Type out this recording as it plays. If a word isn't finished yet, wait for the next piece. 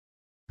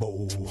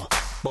bow,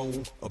 bow,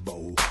 a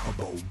bow, a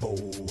bow, bow,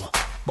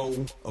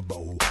 bow, a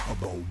bow, a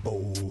bow,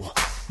 bow,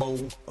 bow,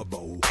 a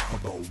bow, a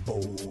bow,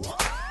 bow,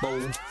 bow,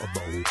 a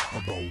bow, a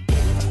bow,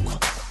 bow,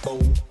 bow,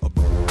 a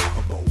bow,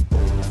 a bow,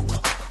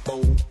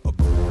 bow, a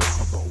bow,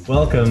 a bow.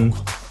 Welcome,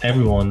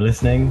 everyone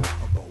listening,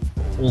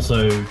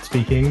 also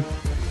speaking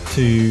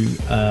to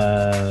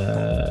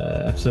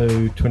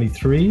episode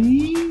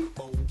 23?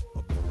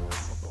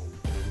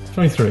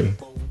 23.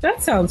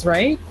 That sounds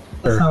right.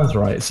 That sounds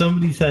right.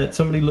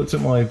 Somebody looked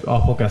at our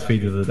podcast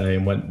feed the other day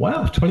and went,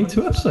 wow,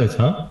 22 episodes,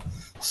 huh?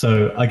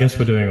 So I guess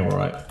we're doing all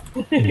right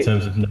in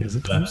terms of number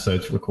of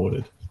episodes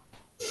recorded.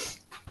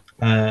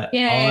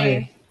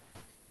 Yay.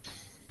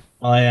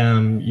 I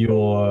am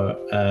your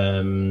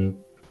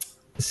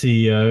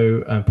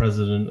CEO and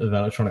president of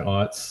Electronic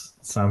Arts,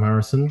 Sam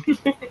Harrison.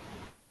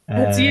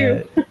 That's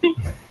you.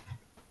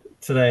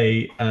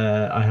 Today,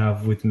 I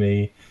have with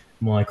me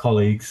my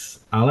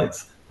colleagues,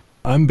 Alex.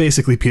 I'm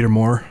basically Peter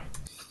Moore.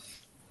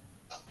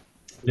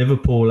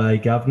 Liverpool A.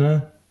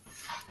 Gavner,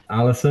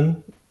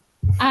 Alison.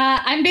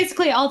 I'm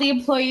basically all the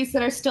employees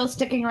that are still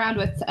sticking around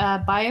with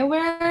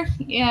BioWare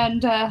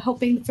and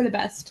hoping for the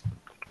best.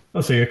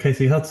 Oh, so you're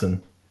Casey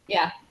Hudson.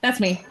 Yeah,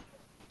 that's me.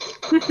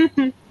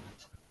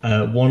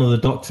 One of the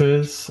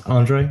doctors,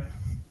 Andre.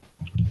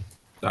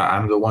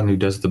 I'm the one who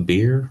does the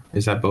beer.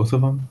 Is that both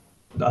of them?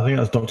 I think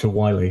that's Dr.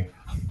 Wiley.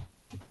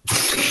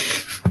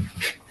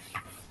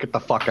 Get the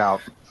fuck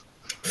out.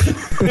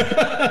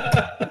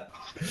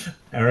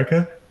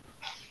 Erica.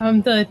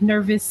 I'm the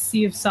nervous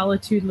Sea of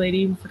Solitude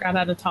lady who forgot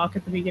how to talk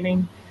at the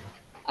beginning.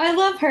 I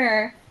love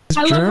her.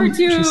 I love her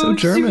too. She's so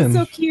German.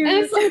 She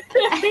was so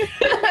cute.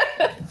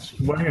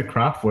 Wearing a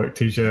Kraftwerk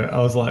t-shirt. I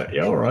was like,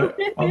 yeah, all right,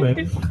 I'm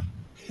in.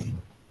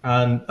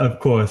 And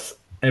of course,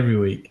 every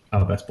week,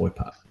 our best boy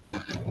Pat.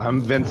 I'm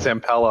Vince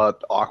Zampella,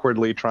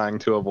 awkwardly trying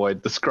to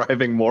avoid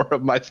describing more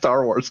of my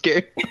Star Wars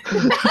game.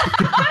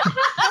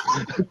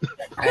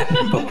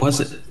 But was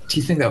it? Do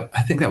you think that?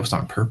 I think that was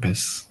on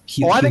purpose.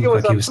 I think it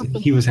was.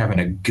 He was having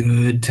a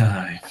good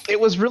time. It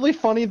was really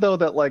funny though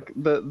that like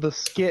the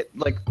skit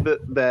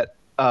that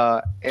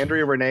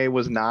Andrea Renee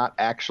was not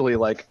actually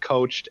like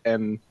coached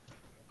and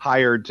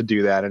hired to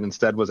do that, and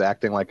instead was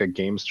acting like a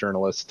games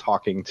journalist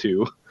talking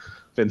to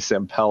Vince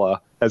Zampella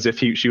as if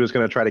she was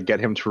going to try to get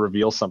him to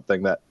reveal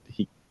something that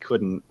he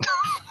couldn't.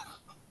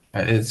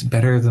 It's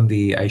better than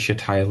the Aisha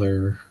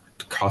Tyler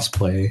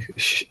cosplay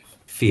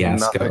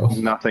fiasco.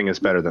 Nothing is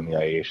better than the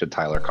Aisha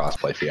Tyler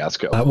cosplay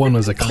fiasco. That one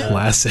was a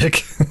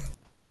classic.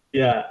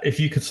 Yeah, if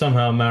you could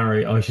somehow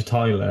marry Aisha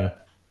Tyler,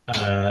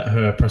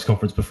 her press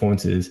conference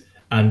performances,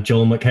 and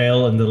Joel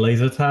McHale and the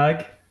laser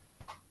tag,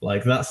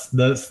 like that's the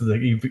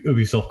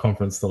Ubisoft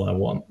conference that I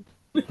want.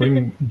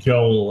 Bring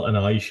Joel and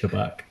Aisha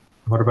back.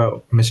 What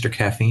about Mr.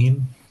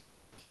 Caffeine?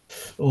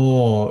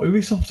 Oh,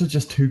 Ubisoft are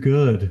just too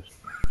good.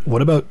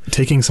 What about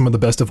taking some of the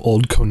best of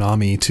old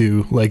Konami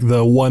to like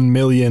the 1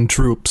 million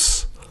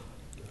troops?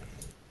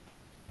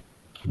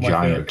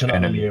 Giant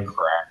enemy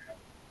crack.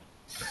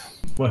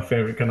 My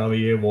favorite Konami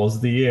year was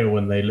the year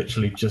when they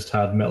literally just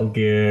had Metal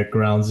Gear,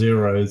 Ground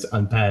Zeroes,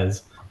 and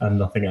Pez, and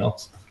nothing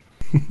else.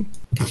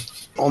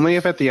 Only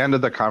if at the end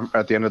of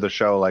the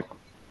show, like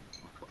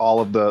all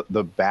of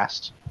the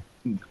vast,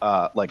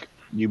 like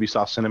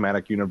Ubisoft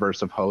cinematic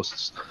universe of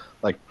hosts,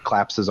 like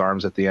claps his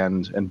arms at the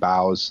end and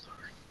bows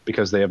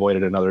because they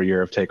avoided another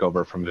year of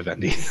takeover from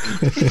Vivendi.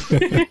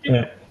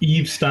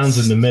 Eve stands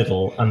in the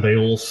middle, and they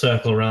all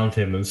circle around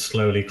him and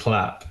slowly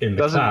clap in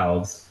the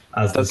clouds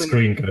as the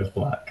screen goes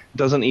black.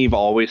 Doesn't Eve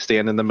always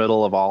stand in the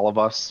middle of all of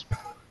us?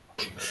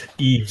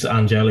 Eve's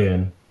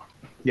Angelian.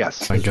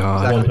 Yes. My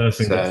God. One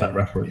person gets that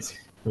reference.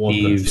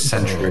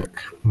 Eve-centric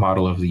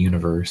model of the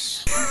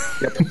universe.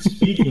 Yep.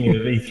 Speaking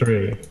of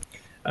E3,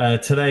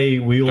 today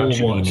we all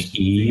watched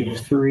Eve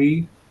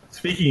 3.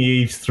 Speaking of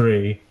Eve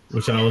 3,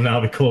 which I will now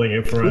be calling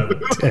it forever.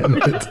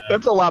 Damn it.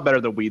 That's a lot better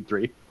than Weed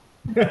 3.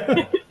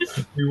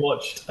 We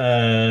watched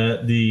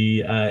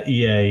the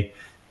EA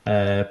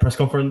press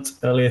conference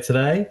earlier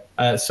today.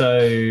 So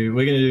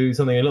we're going to do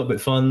something a little bit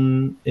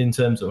fun in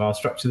terms of our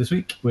structure this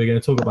week. We're going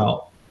to talk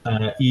about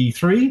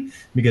E3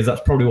 because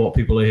that's probably what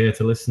people are here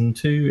to listen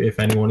to, if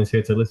anyone is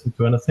here to listen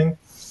to anything.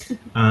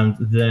 And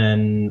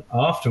then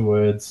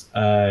afterwards,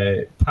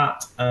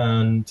 Pat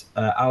and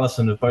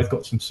Alison have both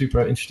got some super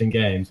interesting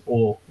games,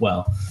 or,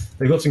 well,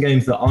 they've got some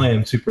games that I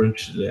am super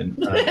interested in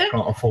and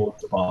can't afford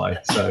to buy.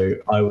 So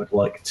I would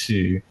like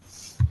to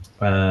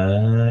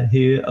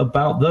hear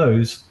about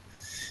those.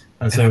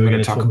 And so we're we're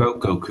going to talk about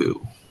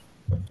Goku.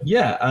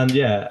 Yeah,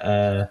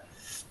 and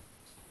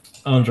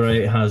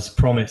Andre has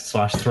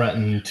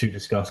promised/threatened to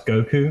discuss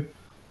Goku.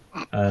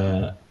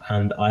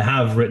 And I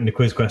have written a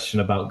quiz question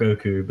about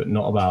Goku, but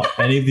not about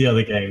any of the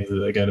other games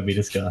that are going to be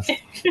discussed.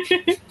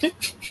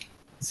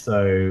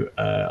 So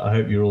I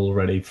hope you're all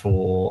ready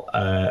for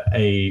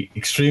a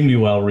extremely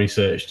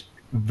well-researched,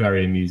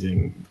 very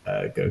amusing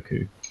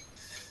Goku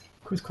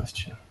quiz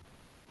question.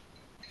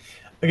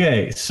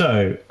 Okay,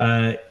 so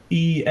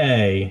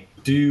EA,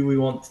 do we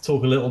want to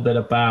talk a little bit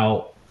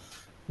about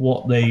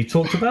what they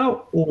talked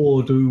about,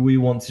 or do we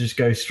want to just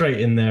go straight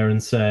in there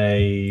and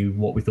say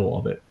what we thought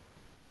of it?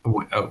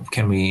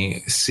 Can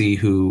we see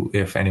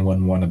if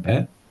anyone won a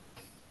bet?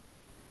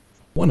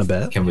 Wanna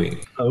bet? Can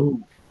we? Oh,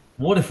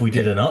 what if we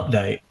did an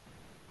update?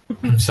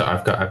 So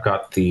I've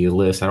got the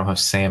list. I don't have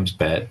Sam's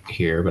bet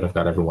here, but I've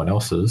got everyone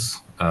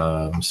else's.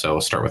 So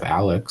I'll start with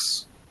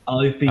Alex.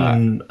 I've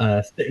been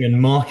sitting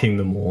and marking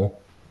them all.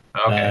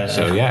 Okay.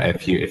 So yeah,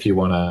 if you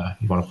wanna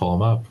pull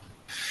them up.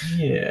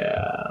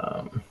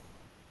 Yeah.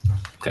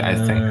 I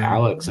think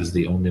Alex is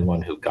the only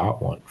one who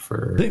got one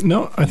for.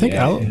 I think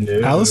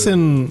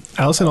Allison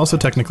also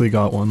technically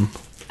got one.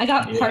 I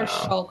got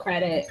partial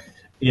credit.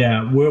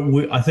 Yeah,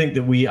 I think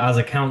that we as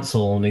a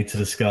council need to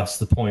discuss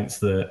the points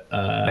that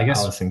I guess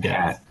Allison gets.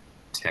 Pat,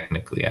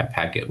 technically,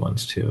 Pat get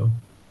ones too.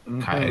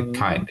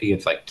 Kind. He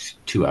gets like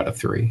 2 out of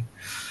 3.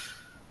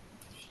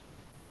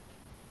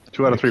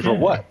 2 out of 3 for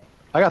what?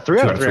 I got 3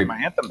 out of 3 on my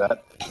Anthem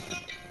bet.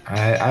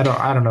 I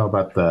don't know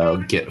about the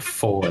get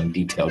full and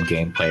detailed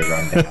gameplay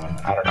rundown.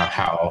 I don't know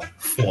how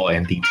full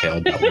and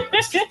detailed that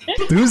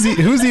was.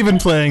 Who's even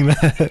playing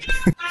that?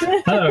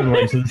 Hello,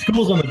 everyone. So the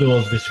schools on the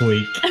doors this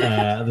week.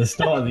 At the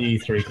start of the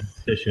E3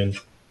 competition,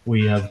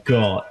 we have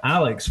got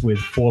Alex with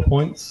 4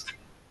 points,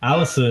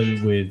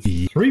 Allison with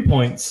 3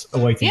 points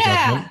awaiting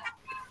judgment,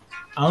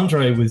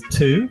 Andre with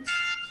 2,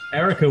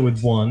 Erica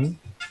with 1,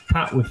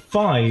 Pat with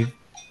 5,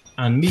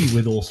 and me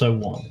with also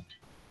 1.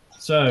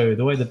 So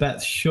the way the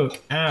bets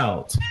shook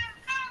out,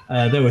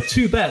 there were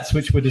 2 bets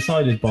which were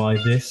decided by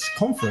this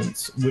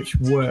conference, which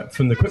were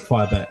from the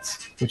quickfire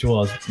bets, which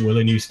was, will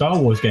a new Star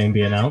Wars game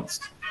be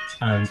announced,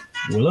 and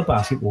will a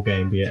basketball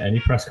game be at any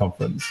press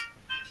conference?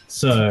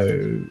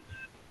 So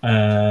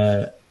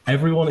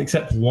everyone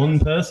except one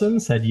person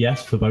said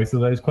yes for both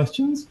of those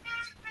questions,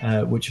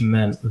 which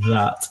meant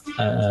that...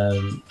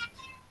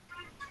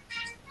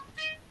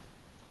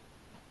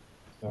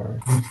 sorry.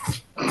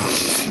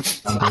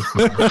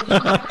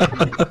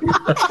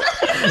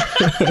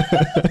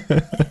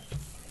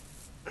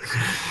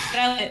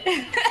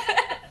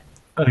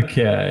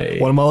 Okay.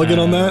 One mulligan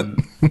on that?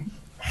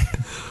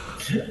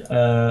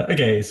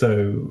 Okay,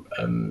 so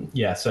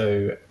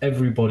so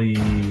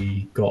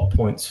everybody got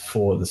points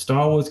for the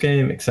Star Wars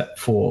game except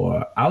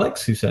for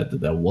Alex, who said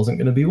that there wasn't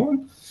going to be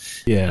one.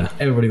 Yeah.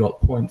 Everybody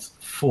got points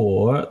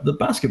for the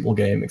basketball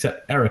game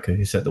except Erica,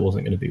 who said there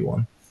wasn't going to be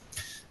one.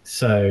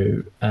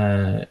 So,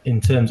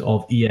 in terms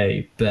of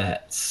EA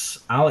bets,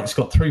 Alex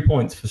got 3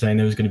 points for saying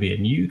there was going to be a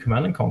new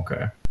Command &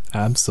 Conquer.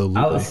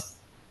 Absolutely.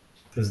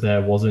 Because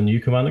there was a new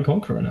Command &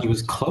 Conquer announced. He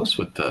was close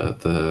with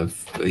the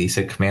he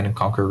said Command &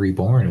 Conquer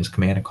Reborn. It was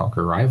Command &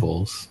 Conquer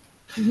Rivals.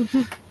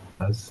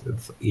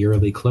 It's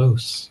eerily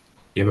close.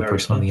 You have a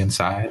person on the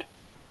inside.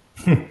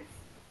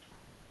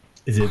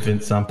 Is it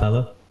Vince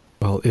Zampella?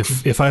 Well,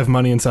 if I have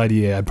money inside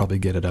EA, I'd probably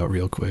get it out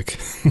real quick.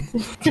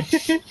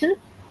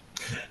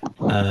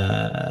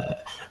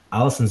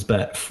 Allison's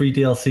bet, free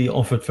DLC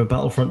offered for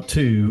Battlefront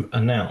 2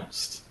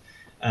 announced.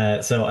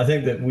 So I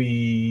think that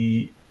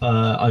we're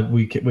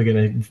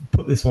going to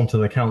put this one to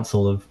the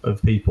council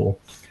of people,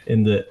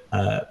 in that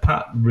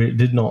Pat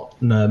did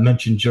not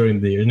mention during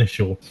the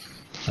initial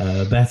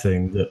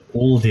betting that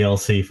all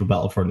DLC for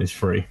Battlefront is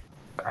free.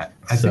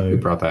 I think we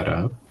brought that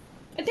up.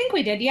 I think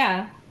we did,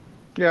 yeah.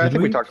 Yeah, I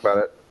think we talked about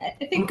it.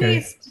 I think Okay. we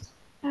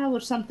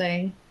established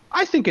something.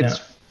 I think it's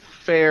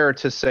fair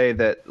to say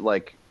that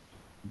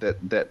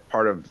that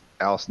part of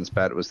Allison's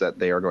bet was that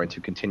they are going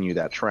to continue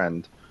that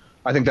trend.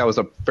 I think that was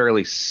a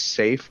fairly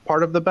safe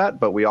part of the bet,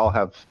 but we all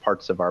have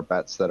parts of our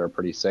bets that are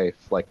pretty safe.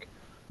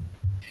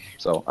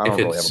 So I don't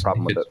really have a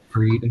problem with it.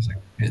 Free,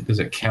 does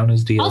it count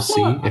as DLC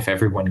Also- if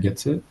everyone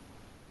gets it?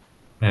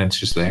 And it's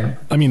just there?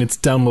 I mean, it's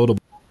downloadable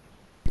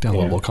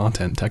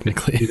content,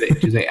 technically.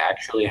 Do they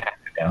actually have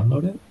to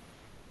download it?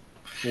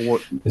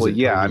 Well,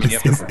 yeah. I mean, you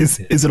have to,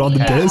 Is it on the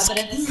disc?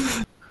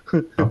 Evidence.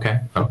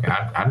 Okay.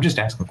 I'm just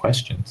asking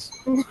questions.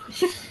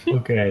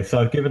 Okay, so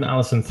I've given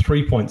Allison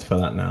 3 points for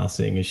that now,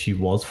 seeing as she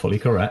was fully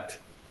correct.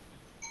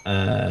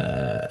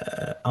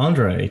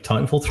 Andre,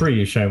 Titanfall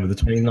 3 is shown with the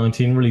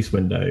 2019 release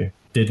window.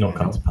 Did not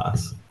come to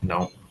pass.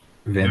 No.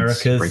 Vince,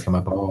 Erica's- breaking my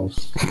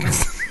balls.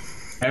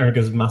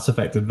 Erica's Mass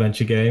Effect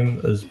adventure game,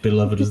 as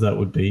beloved as that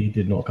would be,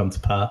 did not come to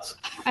pass.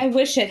 I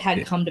wish it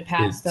had come to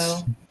pass, though.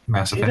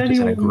 Mass Effect is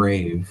in a anyone-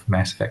 grave.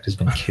 Mass Effect has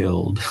been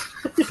killed.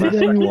 Did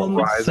anyone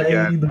Rise say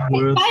again. the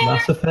word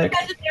Mass Effect?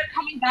 Said that they're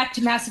coming back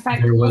to Mass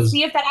Effect. There We'll was-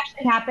 see if that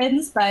actually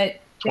happens,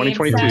 but... they've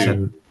 2022.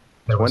 said-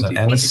 There was an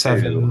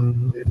 2022.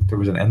 N7. There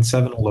was an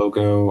N7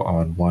 logo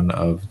on one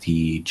of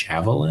the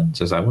javelins.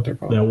 Is that what they're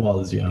called? There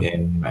was, yeah.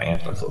 In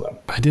Anthem. I saw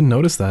that. I didn't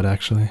notice that,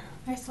 actually.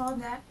 I saw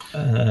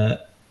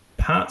that.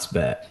 Pat's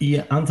bet,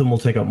 Anthem will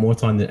take up more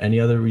time than any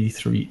other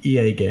E3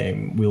 EA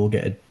game. We will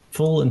get a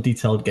full and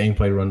detailed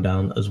gameplay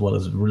rundown as well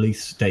as a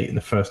release date in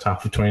the first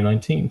half of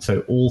 2019.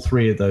 So all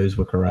 3 of those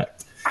were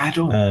correct. I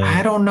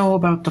don't know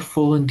about the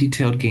full and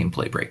detailed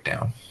gameplay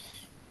breakdown.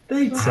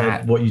 They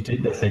said what you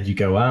did. They said you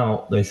go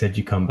out. They said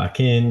you come back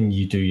in.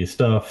 You do your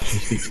stuff. You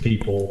speak to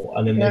people,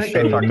 and then I they think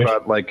show they you a talked mission.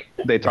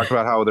 about they talked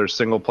about how there's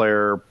single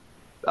player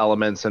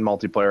elements and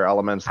multiplayer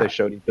elements they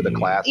showed you for the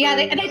classes. Yeah,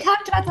 and they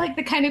talked about like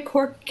the kind of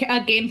core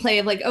gameplay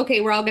of like,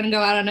 okay, we're all going to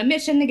go out on a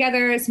mission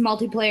together. It's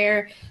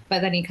multiplayer,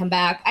 but then you come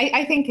back.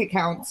 I think it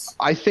counts.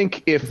 I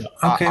think if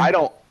Okay. I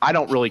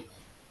don't really,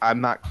 I'm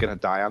not gonna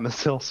die on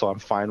this hill, so I'm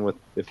fine with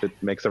if it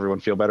makes everyone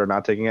feel better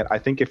not taking it. I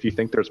think if you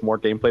think there's more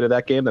gameplay to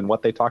that game than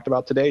what they talked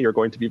about today, you're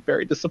going to be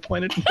very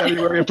disappointed in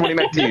February of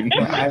 2019.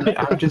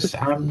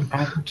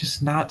 I'm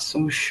just not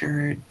so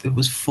sure it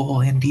was full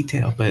in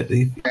detail, but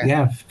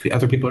if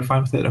other people are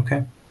fine with it,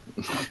 okay.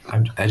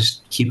 I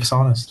just keep us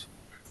honest.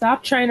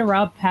 Stop trying to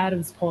rob Pat of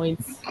his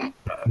points.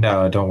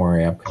 No, don't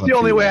worry. I'm It's the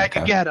only way I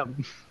can get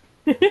them.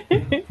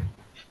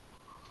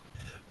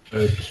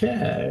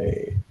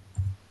 Okay.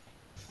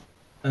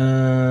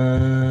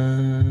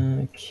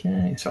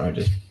 Okay. Sorry, I'm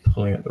just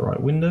pulling up the right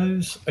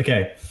windows.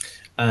 Okay.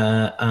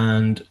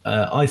 And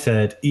I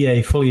said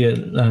EA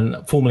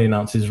formally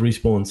announces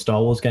Respawn's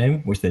Star Wars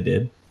game, which they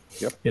did.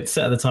 Yep. It's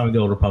set at the time of the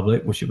Old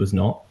Republic, which it was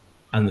not.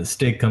 And that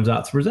Stig comes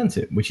out to present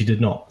it, which he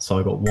did not. So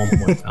I got 1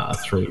 point out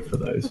of 3 for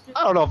those.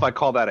 I don't know if I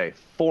call that a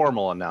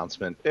formal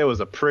announcement. It was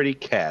a pretty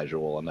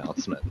casual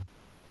announcement.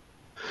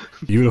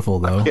 Beautiful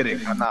though. Kidding.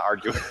 I'm not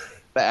arguing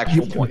the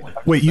actual point.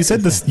 Wait, you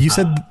said this?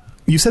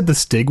 You said the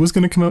Stig was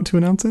going to come out to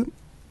announce it?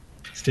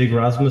 Stig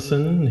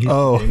Rasmussen, he's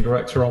the game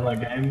director on that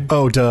game.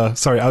 Oh, duh.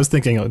 Sorry, I was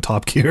thinking of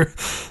Top Gear.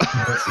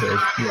 That's Stig,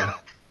 yeah.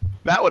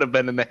 That would have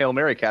been in the Hail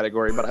Mary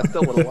category, but I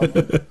still would have loved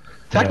it.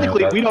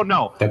 Technically, we don't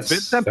know. That's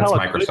Vincent Pella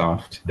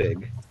Microsoft.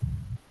 Big.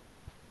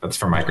 That's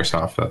for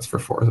Microsoft. That's for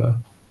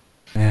Forza.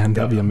 Man,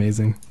 that'd be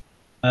amazing.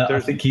 I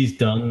think he's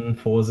done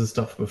Forza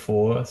stuff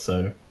before,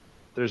 so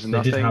There's they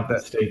nothing did have that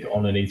that Stig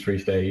on an E3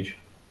 stage.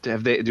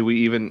 have they. Do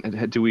we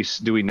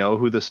know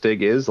who the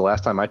Stig is? The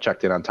last time I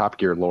checked in on Top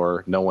Gear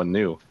lore, no one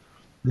knew.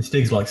 The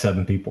Stig's like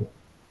 7 people.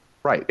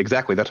 Right,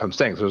 exactly. That's what I'm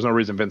saying. So there's no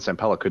reason Vincent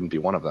Pella couldn't be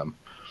one of them.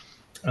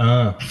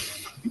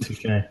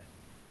 Touche.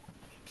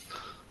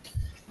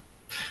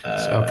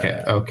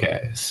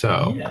 Okay.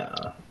 So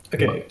Yeah.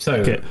 Okay, so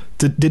Okay.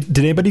 Did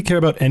anybody care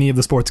about any of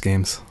the sports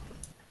games?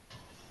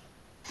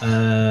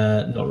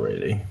 not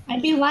really.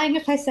 I'd be lying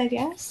if I said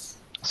yes.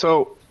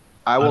 So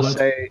I will like-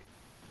 say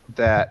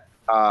that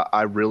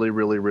I really,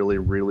 really, really,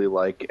 really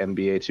like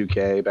NBA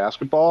 2K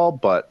basketball,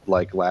 but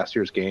like last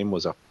year's game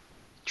was a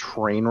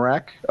train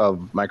wreck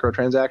of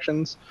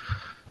microtransactions.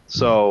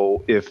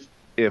 So if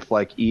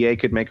like EA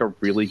could make a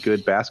really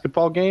good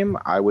basketball game,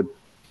 I would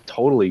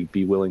totally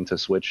be willing to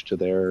switch to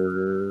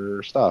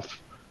their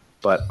stuff.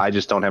 But I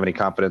just don't have any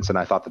confidence, and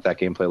I thought that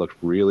gameplay looked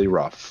really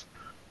rough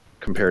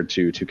compared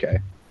to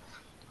 2K.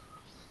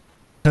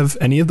 Have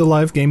any of the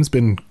live games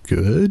been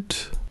good?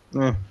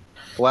 The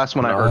last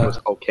one I heard was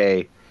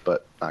okay,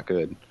 but not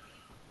good.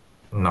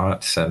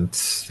 not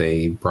since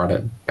they brought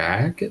it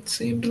back. It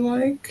seemed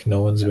like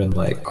no one's been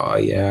like, oh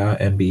yeah,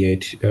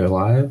 NBA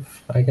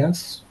Live, I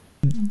guess.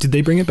 Did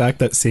they bring it back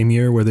that same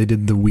year where they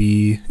did the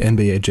Wii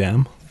NBA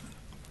Jam?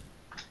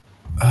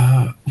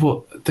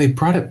 Well, they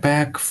brought it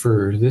back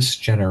for this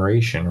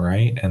generation,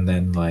 right? And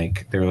then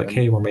like they're like,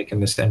 hey, we're making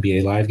this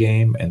NBA Live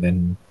game, and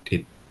then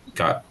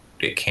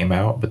it came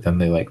out, but then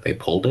they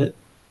pulled it.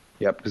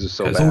 Yep, because it's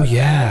so Because- bad. Oh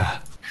yeah.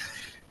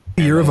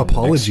 Year of then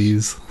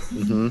apologies.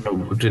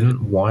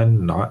 Didn't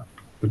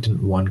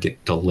one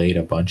get delayed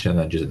a bunch and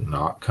then just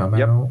not come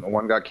Yep, out?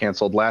 one got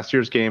canceled. Last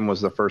year's game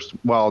was the first.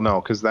 Well,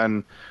 no, because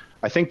then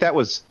I think that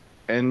was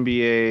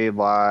NBA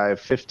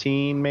Live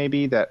 15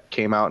 maybe that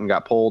came out and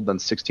got pulled. Then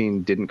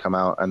 16 didn't come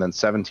out, and then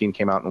 17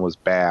 came out and was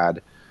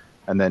bad.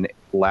 And then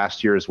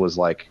last year's was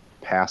like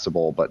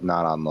passable, but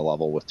not on the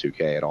level with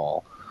 2K at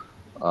all.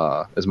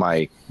 Is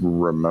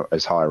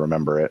how I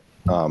remember it.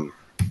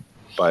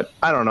 But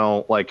I don't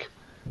know. Like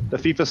the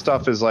FIFA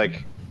stuff is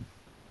like.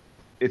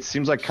 It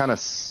seems like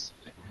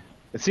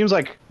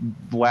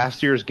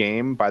last year's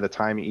game, by the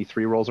time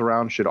E3 rolls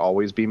around, should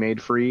always be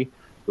made free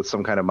with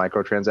some kind of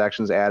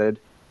microtransactions added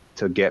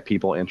to get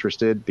people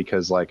interested,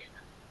 because like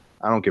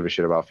I don't give a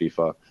shit about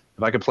FIFA.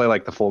 If I could play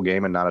like the full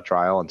game and not a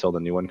trial until the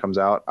new one comes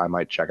out, I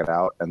might check it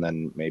out and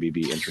then maybe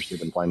be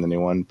interested in playing the new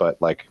one.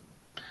 But like,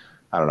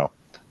 I don't know.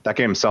 That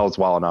game sells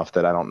well enough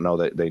that I don't know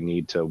that they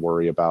need to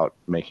worry about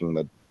making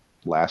the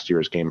last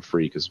year's game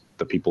free, because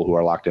the people who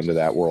are locked into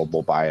that world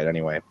will buy it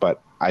anyway.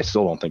 But I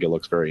still don't think it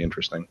looks very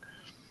interesting.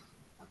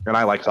 And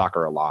I like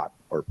soccer a lot,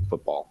 or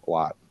football a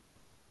lot.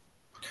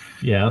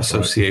 Yeah, that's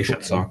right.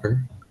 Association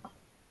Soccer.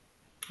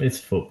 It's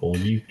football.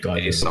 You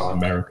guys are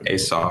American.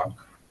 ASOC.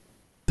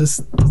 Did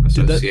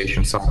that?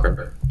 Association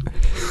Soccer.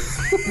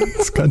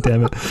 God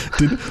damn it!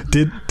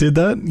 Did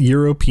that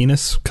Euro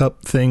Penis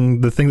Cup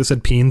thing, the thing that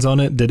said peens on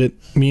it, did it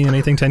mean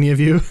anything to any of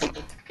you?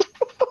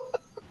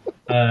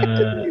 I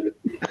think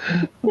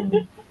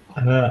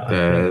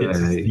it's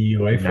the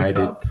UEFA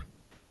Cup.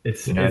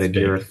 It's United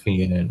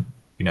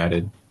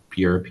big.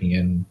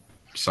 European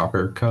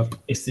Soccer Cup.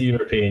 It's the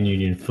European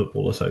Union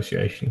Football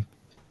Association.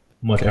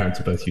 My parents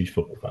are both huge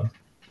football fans.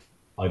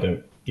 I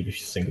don't give a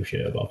single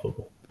shit about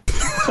football.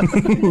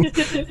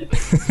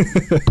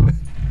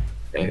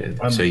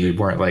 So you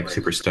weren't like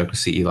super stoked to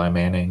see Eli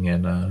Manning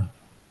and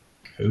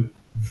Who?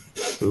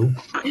 Ooh.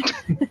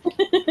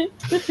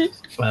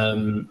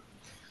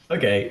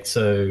 Okay,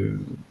 so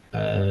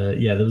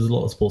yeah, there was a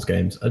lot of sports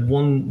games.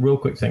 One real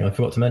quick thing I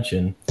forgot to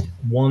mention: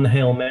 one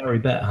Hail Mary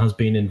bet has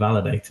been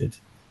invalidated,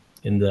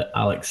 in that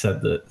Alex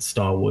said that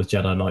Star Wars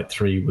Jedi Knight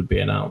 3 would be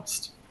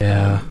announced.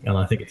 Yeah. And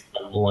I think it's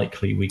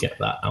unlikely we get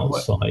that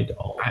outside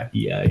of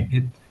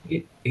EA.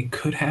 It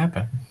could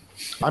happen.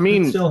 I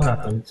mean, It still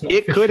happens.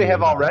 it could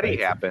have already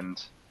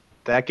happened.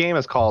 That game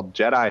is called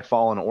Jedi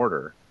Fallen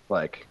Order.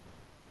 Like,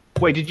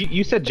 wait,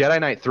 you said Jedi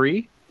Knight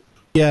 3?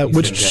 Yeah, You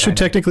which said Jedi should Knight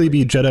technically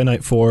be Jedi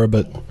Knight 4,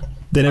 but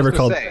they never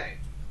called Say,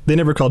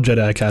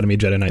 Jedi Academy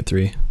Jedi Knight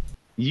 3.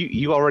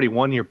 you already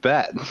won your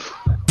bet.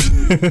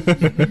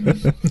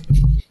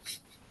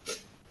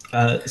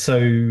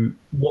 So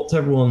what's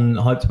everyone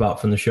hyped about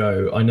from the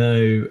show? I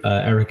know,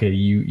 Erica,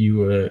 you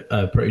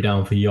were pretty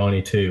down for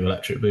Yarny 2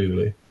 Electric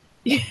Boogaloo.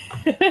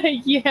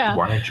 Yeah.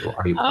 Why don't you?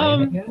 Are you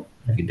playing it yet?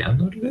 Have you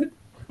downloaded it?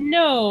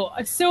 No.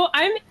 So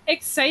I'm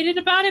excited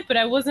about it, but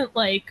I wasn't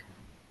like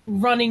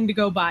running to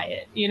go buy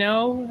it, you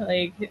know?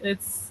 Like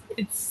it's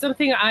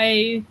something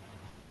I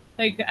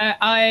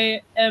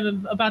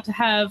am about to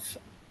have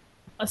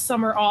a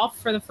summer off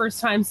for the first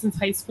time since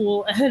high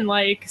school, and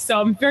like so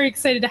I'm very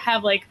excited to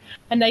have like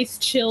a nice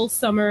chill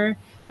summer.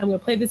 I'm gonna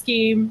play this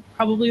game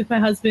probably with my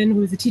husband,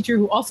 who's a teacher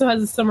who also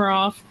has a summer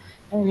off,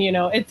 and you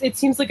know it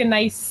seems like a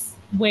nice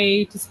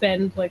way to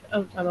spend like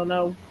I don't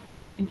know,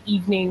 an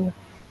evening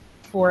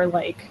for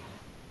like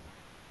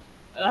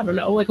I don't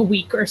know, like a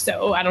week or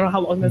so. I don't know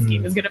how long this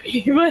game is gonna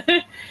be,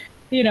 but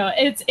you know,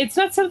 it's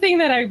not something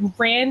that I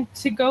ran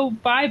to go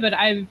buy, but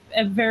I'm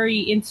very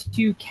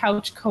into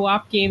couch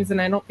co-op games,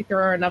 and I don't think there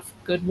are enough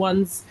good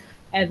ones.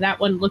 And that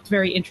one looked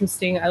very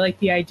interesting. I like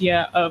the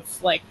idea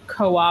of like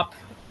co-op,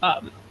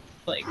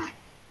 like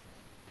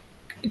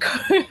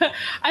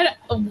I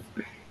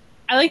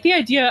like the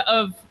idea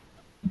of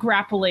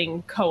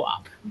grappling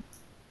co-op.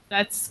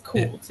 That's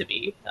cool to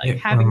me. Like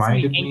having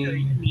somebody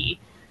anchoring me.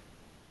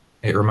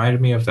 It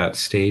reminded me of that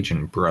stage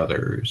in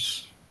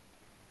Brothers.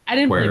 I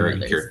didn't play Where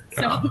Brothers,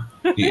 so.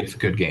 It's a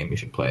good game. You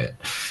should play it.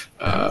 It's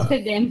a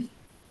good game.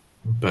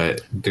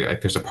 But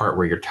there's a part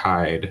where you're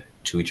tied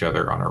to each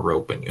other on a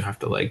rope, and you have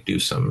to like do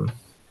some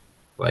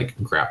like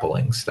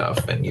grappling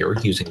stuff, and you're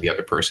using the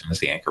other person as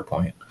the anchor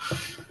point.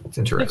 It's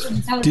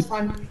interesting. That was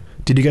fun.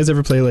 Did you guys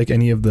ever play like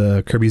any of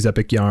the Kirby's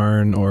Epic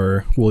Yarn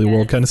or Woolly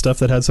World kind of stuff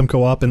that had some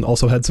co-op and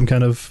also had some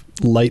kind of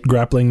light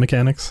grappling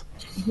mechanics?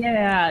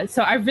 Yeah,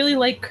 so I really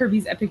like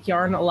Kirby's Epic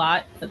Yarn a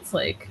lot. That's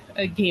like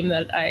a game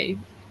that I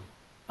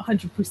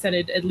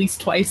 100%ed at least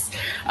twice.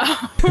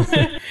 But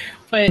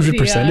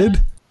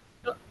 100%ed?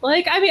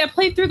 Like, I mean, I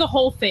played through the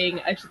whole thing,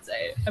 I should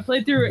say. I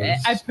played through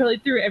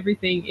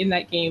everything in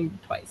that game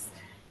twice.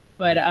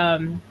 But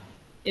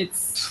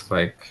it's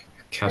like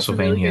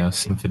Castlevania really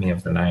Symphony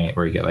of the Night,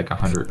 where you get like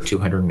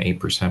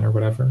 208% or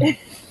whatever.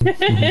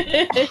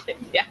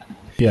 yeah.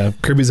 Yeah,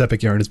 Kirby's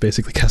Epic Yarn is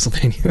basically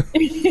Castlevania.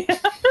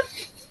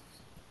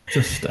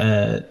 Just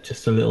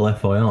a little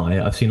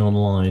FYI, I've seen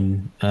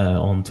online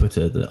on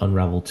Twitter that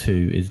Unravel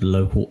 2 is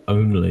local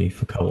only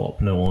for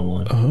co-op, no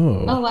online.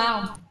 Oh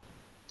wow.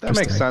 That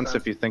makes sense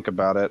if you think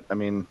about it. I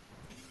mean,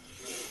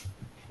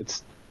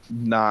 it's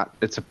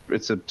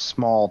a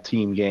small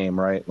team game,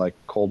 right? Like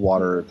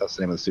Coldwater, that's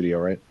the name of the studio,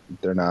 right?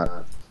 They're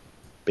not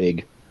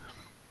big.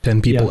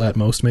 10 people at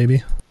most,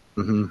 maybe.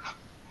 Mm-hmm.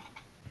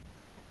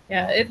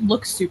 Yeah, it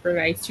looks super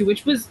nice too,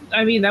 which was,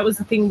 I mean, that was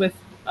the thing with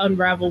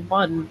Unravel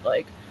 1.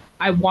 Like,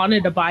 I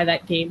wanted to buy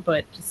that game,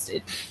 but just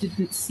it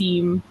didn't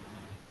seem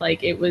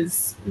like it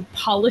was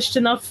polished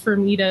enough for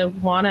me to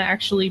want to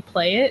actually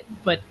play it,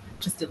 but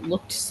just it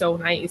looked so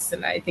nice.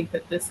 And I think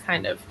that this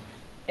kind of,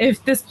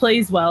 if this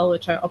plays well,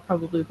 which I'll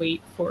probably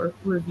wait for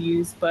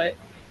reviews, but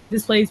if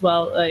this plays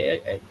well,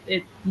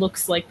 it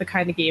looks like the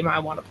kind of game I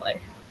want to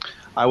play.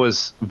 I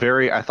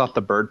thought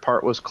the bird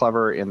part was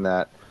clever in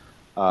that,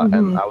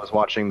 and I was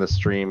watching the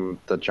stream,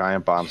 the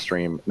Giant Bomb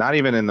stream, not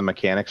even in the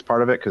mechanics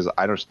part of it, because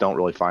I just don't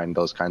really find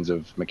those kinds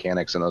of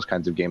mechanics and those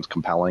kinds of games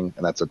compelling,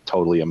 and that's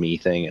totally a me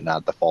thing and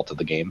not the fault of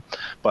the game.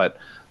 But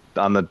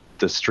on the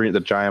stream,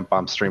 the Giant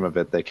Bomb stream of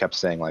it, they kept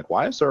saying like,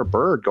 why is there a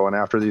bird going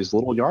after these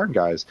little yarn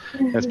guys?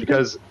 And it's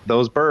because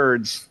those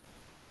birds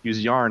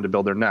use yarn to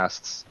build their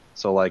nests.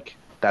 So like,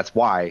 that's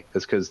why,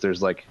 is because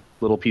there's like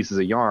little pieces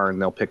of yarn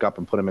they'll pick up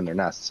and put them in their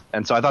nests.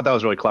 And so I thought that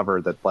was really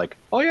clever, that like,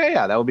 oh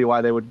yeah, that would be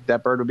why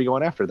that bird would be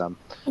going after them.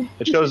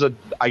 It shows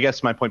I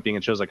guess my point being,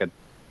 it shows like a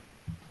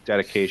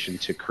dedication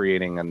to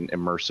creating an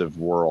immersive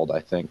world,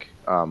 I think,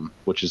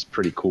 which is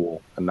pretty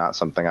cool and not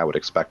something I would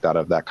expect out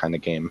of that kind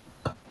of game.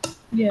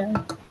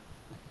 Yeah.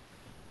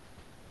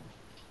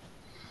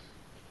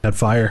 At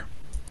fire.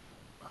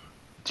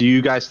 Do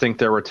you guys think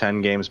there were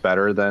 10 games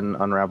better than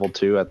Unravel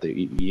 2 at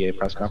the EA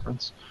press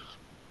conference?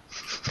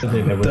 I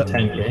think there were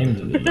 10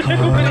 games.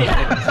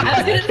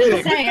 I was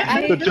gonna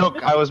say, The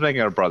joke, I was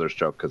making a brother's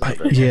joke because I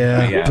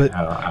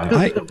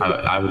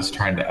was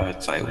trying to.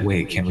 It's like,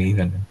 wait, can we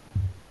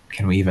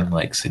even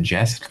like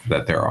suggest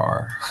that there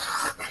are?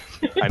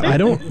 I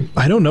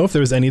don't know if there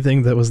was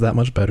anything that was that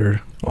much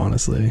better,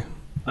 honestly.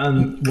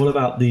 What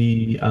about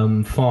the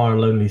Far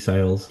Lonely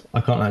Sales?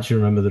 I can't actually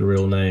remember the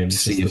real name. It's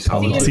Sea just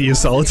of the pun. Solitude. Sea of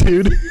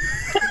Solitude.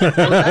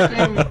 That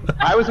game,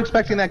 I was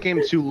expecting that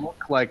game to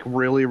look like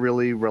really,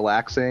 really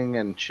relaxing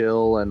and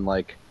chill and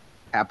like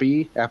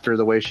happy after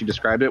the way she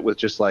described it, with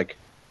just like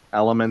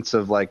elements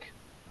of like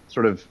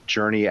sort of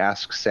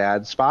journey-esque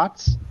sad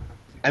spots.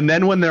 And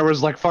then when there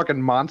was like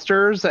fucking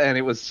monsters and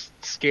it was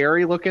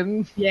scary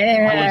looking,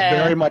 Yeah. I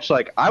was very much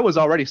like, I was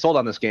already sold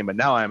on this game, but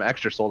now I'm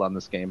extra sold on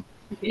this game.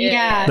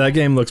 Yeah. That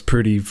game looks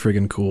pretty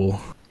friggin'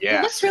 cool. Yeah,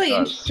 It looks really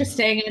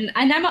interesting, and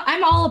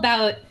I'm all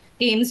about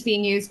games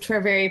being used for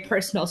very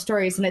personal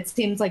stories, and it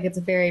seems like it's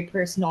a very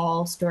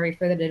personal story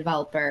for the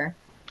developer.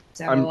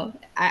 So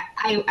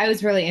I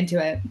was really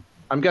into it.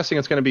 I'm guessing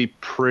it's going to be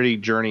pretty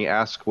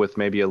journey-esque with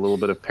maybe a little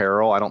bit of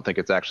peril. I don't think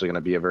it's actually going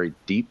to be a very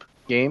deep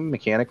game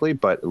mechanically,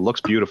 but it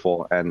looks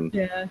beautiful, and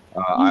Yeah.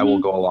 I will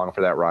go along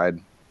for that ride.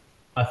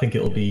 I think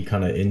it'll be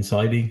kind of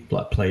inside-y,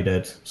 like Play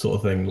Dead sort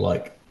of thing.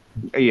 Like,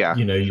 Yeah,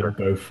 you know, you'll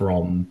go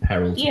from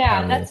peril to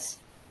Yeah, peril.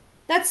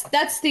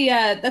 that's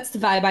the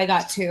vibe I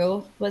got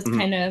too. Was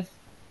kind of,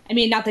 I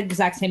mean, not the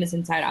exact same as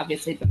Inside,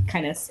 obviously, but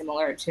kind of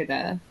similar to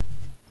the,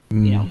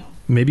 you know.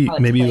 Maybe How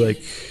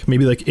it's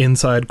maybe like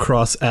Inside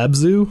Cross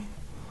Abzu.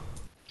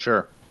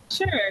 sure.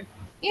 Sure.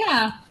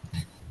 Yeah.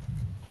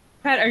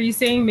 Pat, are you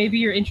saying maybe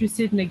you're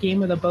interested in a game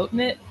with a boat in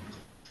it?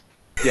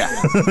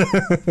 Yeah.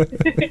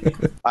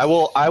 I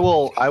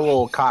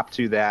will cop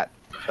to that.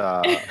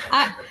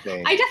 I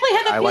Thing. definitely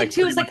had that I feeling like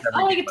too. It's like, pretty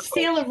much oh, I every get to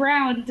game sail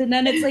around, and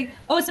then it's like,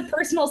 oh, it's a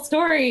personal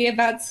story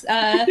about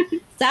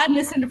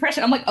sadness and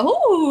depression. I'm like,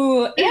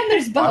 oh, and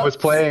there's boats. I was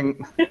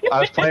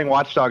playing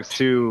Watch Dogs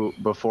 2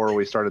 before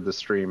we started the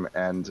stream,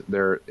 and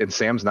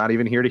Sam's not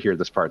even here to hear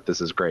this part. This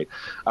is great.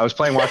 I was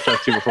playing Watch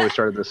Dogs 2 before we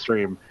started the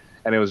stream,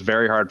 and it was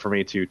very hard for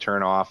me to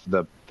turn off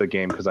the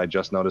game because I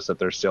just noticed that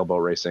there's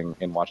sailboat racing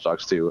in Watch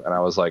Dogs 2, and I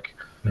was like,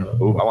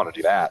 ooh, I want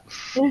to do that.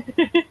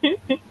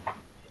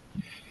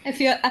 I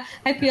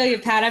feel you,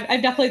 Pat.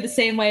 I'm definitely the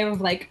same way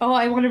of like, oh,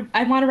 I want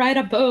to ride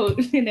a boat,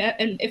 you know,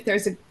 and if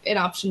there's an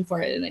option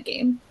for it in a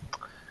game.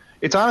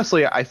 It's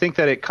honestly, I think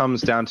that it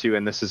comes down to,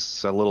 and this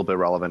is a little bit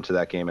relevant to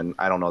that game, and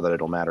I don't know that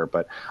it'll matter,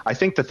 but I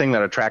think the thing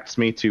that attracts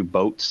me to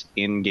boats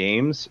in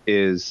games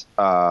is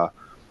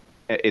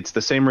it's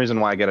the same reason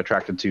why I get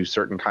attracted to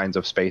certain kinds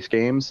of space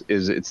games.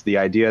 Is it's the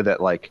idea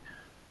that like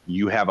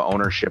you have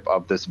ownership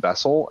of this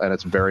vessel, and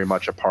it's very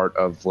much a part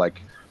of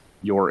like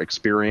your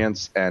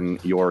experience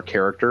and your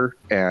character,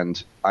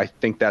 and I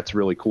think that's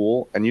really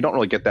cool. And you don't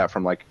really get that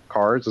from like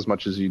cars as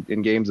much as you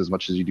in games as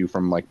much as you do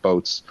from like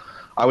boats.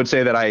 I would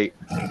say that I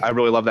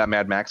really love that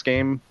Mad Max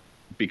game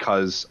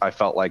because I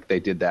felt like they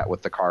did that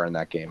with the car in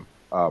that game.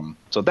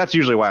 So that's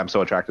usually why I'm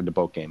so attracted to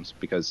boat games,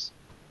 because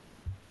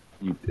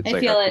it's I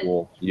like feel it.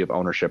 cool. You have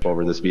ownership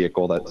over this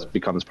vehicle that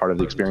becomes part of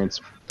the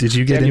experience. Did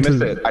you get Damn, you into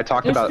missed it. I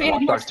talked about There's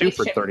Watch Dogs 2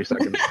 for spaceship. 30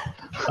 seconds.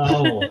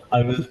 Oh,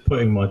 I was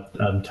putting my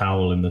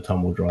towel in the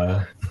tumble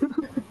dryer.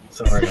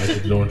 Sorry, I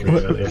did laundry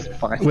earlier.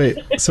 Fine. Wait,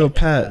 so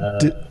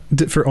Pat,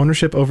 did for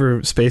ownership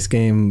over space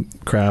game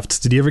crafts,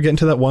 did you ever get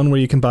into that one where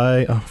you can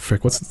buy? Oh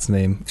frick, what's its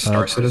name?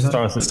 Star Citizen.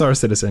 Star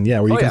Citizen. Yeah,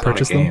 where you Oh, can yeah. It's not a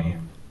purchase them.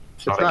 game.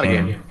 It's It's not a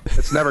game.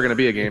 It's never going to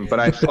be a game, but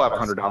I still have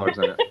 $100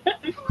 in it.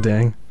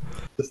 Dang.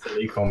 Just an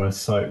e-commerce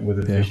site with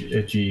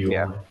a GUI.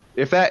 Yeah.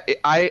 If that,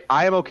 I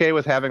am okay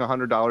with having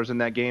 $100 in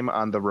that game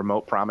on the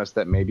remote promise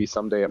that maybe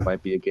someday it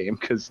might be a game.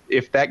 Because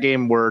if that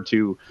game were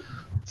to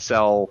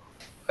sell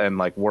and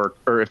like work,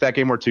 or if that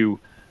game were to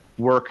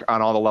work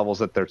on all the levels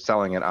that they're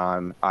selling it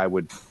on, I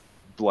would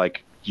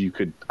like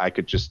I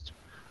could just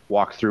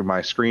walk through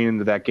my screen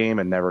into that game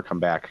and never come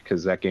back,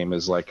 because that game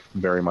is like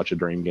very much a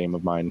dream game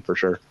of mine for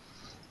sure.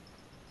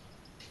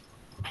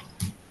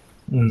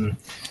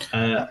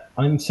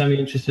 I'm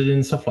semi-interested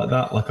in stuff like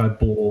that. Like I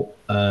bought,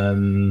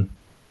 I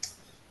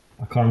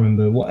can't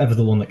remember, whatever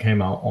the one that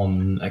came out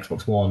on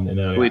Xbox One in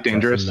early Elite access,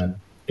 Dangerous? and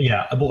then-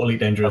 yeah, I bought Elite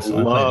Dangerous. I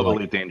and love played, like,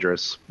 Elite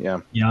Dangerous. Yeah.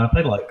 Yeah, I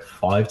played like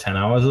 5-10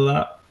 hours of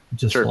that,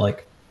 just Sure.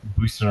 like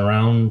boosting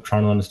around,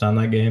 trying to understand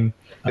that game.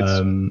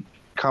 It's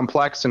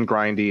complex and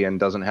grindy and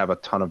doesn't have a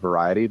ton of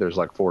variety. There's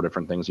like 4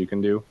 different things you can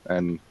do,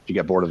 and if you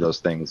get bored of those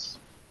things,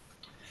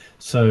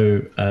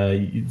 So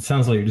it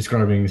sounds like you're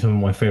describing some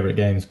of my favorite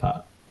games,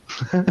 Pat.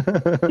 I'm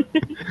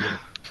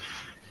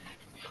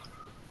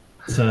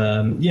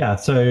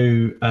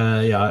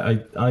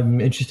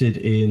interested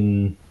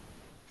in.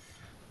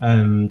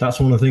 That's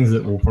one of the things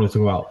that we'll probably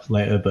talk about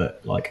later.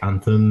 But like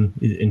Anthem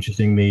is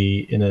interesting me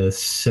in a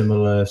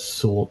similar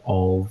sort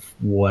of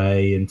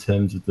way in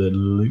terms of the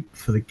loop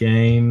for the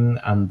game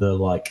and the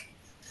like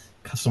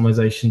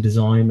customization,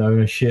 design,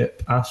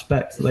 ownership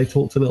aspect that they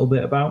talked a little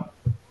bit about.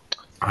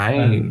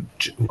 When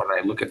I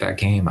look at that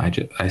game,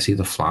 I see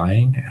the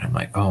flying, and I'm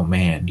like, oh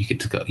man, you get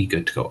to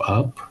go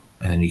up,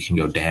 and then you can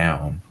go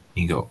down.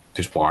 You go,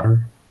 there's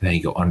water, and then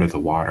you go under the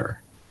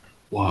water.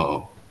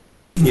 Whoa,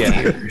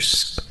 yeah.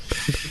 Years.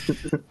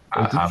 They did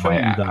show you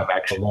that I'm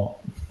actually, a lot.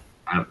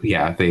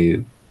 yeah,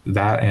 they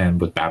that,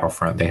 and with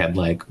Battlefront, they had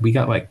like, we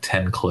got like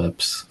 10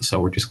 clips, so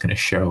we're just gonna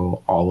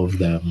show all of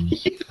them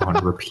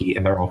on repeat,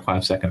 and they're all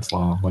 5 seconds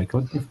long. Like,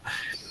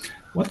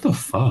 what the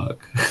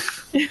fuck?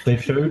 They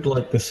showed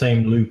like the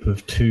same loop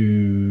of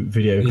 2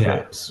 video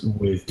clips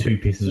with 2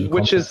 pieces of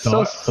Which is concept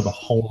art so- for the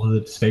whole of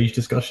the stage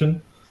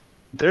discussion.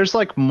 There's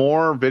like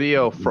more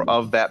video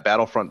of that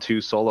Battlefront 2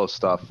 solo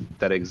stuff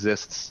that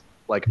exists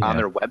like on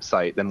their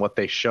website than what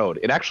they showed.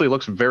 It actually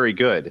looks very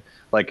good.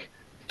 Like,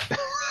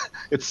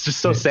 it's just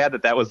so sad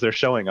that was their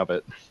showing of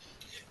it.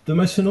 The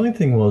most annoying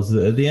thing was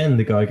that at the end,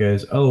 the guy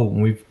goes, "Oh,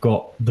 we've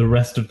got the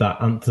rest of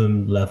that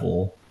Anthem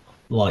level,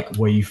 like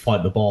where you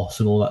fight the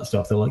boss and all that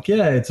stuff." They're like,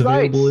 "Yeah, it's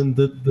available in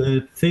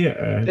the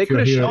theater. They could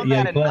have shown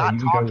that and not you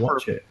can talked go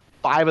watch for it."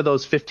 5 of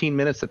those 15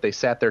 minutes that they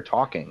sat there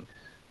talking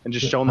and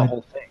just shown the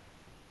whole thing.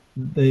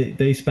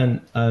 They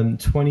spent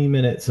 20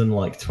 minutes and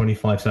like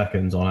 25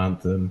 seconds on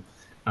Anthem,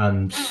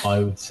 and I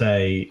would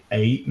say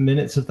 8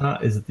 minutes of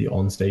that is the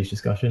on-stage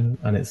discussion,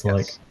 and it's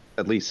like,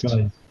 at least.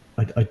 guys,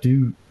 I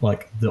do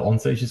like the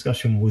on-stage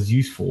discussion was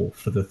useful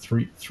for the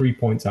three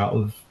points out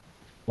of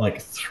like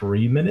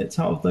 3 minutes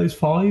out of those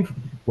 5,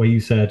 where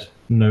you said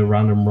no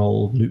random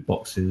roll loot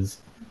boxes,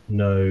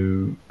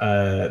 no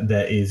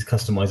there is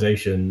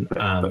customization,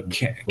 and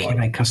Can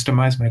I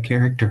customize my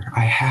character?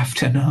 I have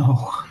to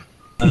know.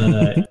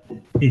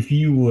 if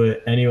you were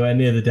anywhere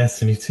near the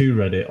Destiny 2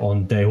 Reddit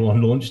on day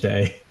 1 launch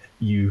day,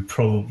 you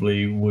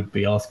probably would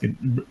be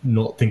asking,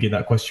 not thinking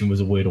that question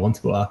was a weird one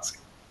to ask.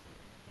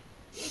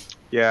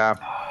 Yeah.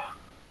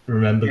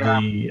 Remember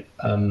the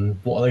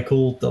what are they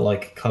called? The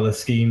like color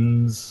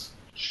schemes,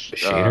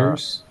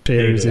 Shaders.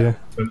 Shaders, yeah.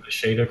 Remember the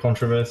shader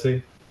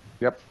controversy?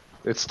 Yep.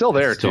 It's still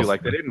there Still- too.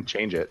 Like they didn't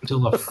change it.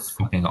 Still a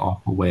fucking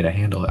awful way to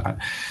handle that.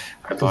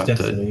 I bought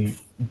Destiny,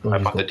 I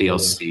bought the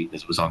DLC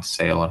because it was on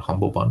sale on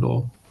Humble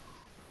Bundle.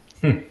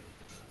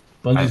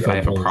 Bungie's I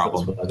have a got problem.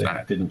 problems with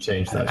that. They didn't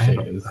change that I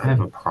shaders. have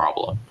a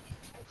problem.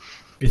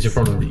 It's your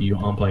problem that you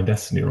aren't playing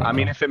Destiny right I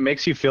mean, now. if it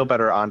makes you feel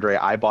better, Andre,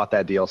 I bought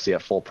that DLC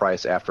at full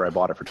price after I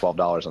bought it for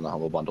 $12 on the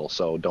Humble Bundle,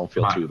 so don't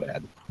feel too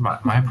bad.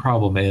 My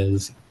problem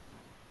is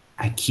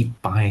I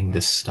keep buying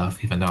this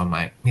stuff even though I'm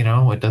like,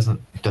 it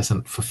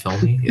doesn't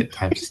fulfill me.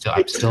 I'm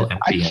still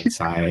empty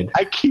inside.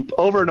 I keep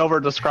over and over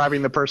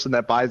describing the person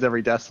that buys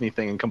every Destiny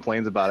thing and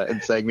complains about it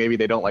and saying maybe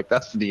they don't like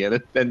Destiny in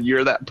it, and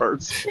you're that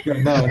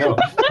person. No.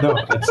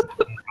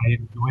 I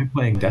enjoy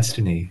playing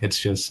Destiny. It's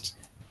just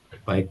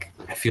like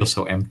I feel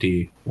so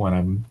empty when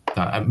I'm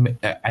gonna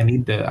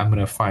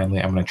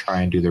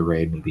try and do the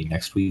raid maybe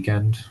next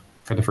weekend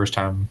for the first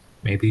time.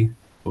 Maybe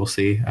we'll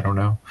see. I don't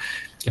know.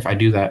 If I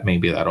do that,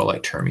 maybe that'll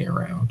like turn me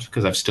around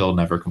because I've still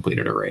never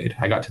completed a raid.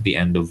 I got to the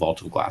end of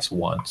Vault of Glass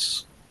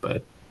once,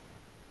 but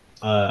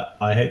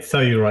I hate to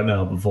tell you right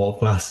now, but Vault of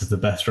Glass is the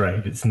best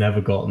raid. It's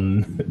never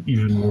gotten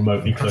even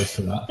remotely close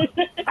to that.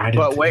 I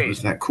didn't think it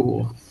was that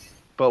cool.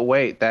 But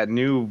wait, that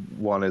new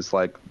one is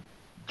like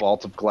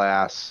Vault of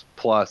Glass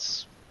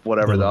plus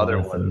whatever the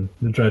other one.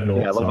 The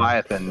Dreadnought. Yeah,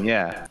 Leviathan.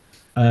 Yeah.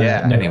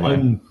 Yeah. No, anyway.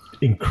 I'm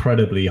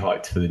incredibly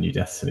hyped for the new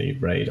Destiny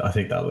raid. I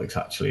think that looks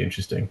actually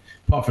interesting.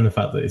 Apart from the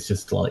fact that it's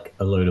just like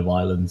a load of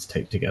islands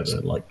taped together,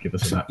 like give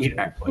us an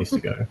actual place to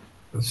go.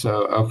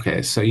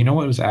 So you know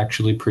what was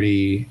actually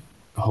pretty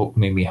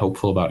made me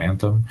hopeful about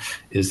Anthem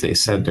is they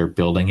said they're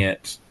building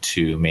it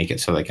to make it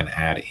so they can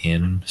add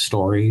in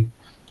story.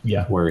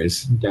 Yeah.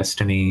 Whereas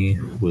Destiny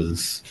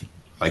was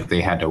like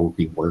they had to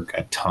rework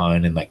a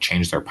ton and like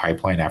change their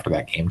pipeline after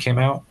that game came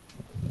out.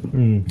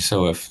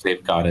 So if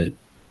they've got it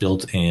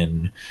built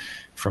in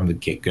from the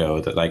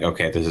get-go that like,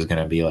 okay, this is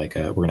going to be like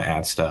we're going to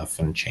add stuff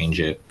and change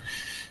it,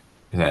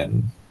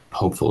 then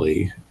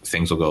hopefully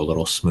things will go a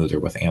little smoother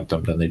with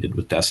Anthem than they did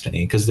with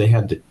Destiny because they've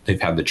had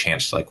the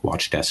chance to like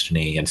watch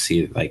Destiny and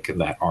see like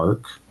that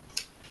arc,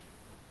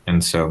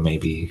 and so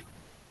maybe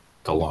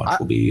the launch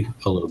will be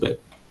a little bit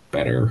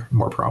better,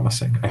 more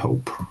promising. I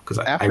hope because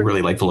I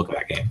really like the look of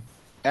that game.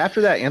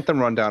 After that Anthem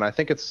rundown, I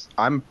think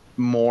I'm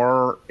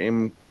more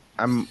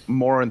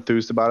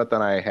enthused about it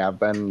than I have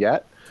been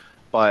yet,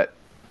 but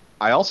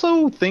I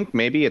also think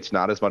maybe it's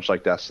not as much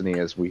like Destiny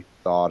as we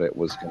thought it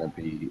was going to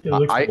be. It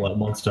looks like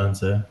Monster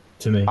Hunter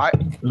to me. I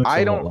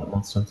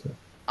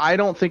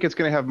don't think it's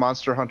going to have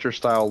Monster Hunter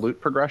style loot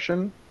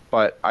progression,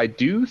 but I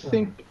don't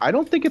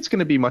think it's going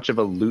to be much of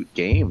a loot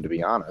game, to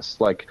be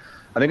honest. Like,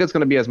 I think it's going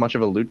to be as much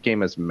of a loot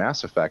game as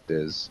Mass Effect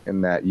is,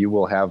 in that you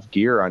will have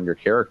gear on your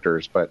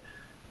characters, but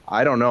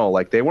I don't know.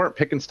 Like, they weren't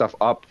picking stuff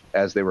up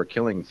as they were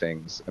killing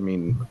things. I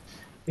mean,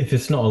 if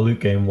it's not a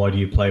loot game, why do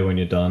you play when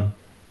you're done?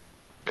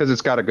 Because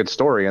it's got a good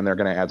story and they're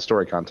going to add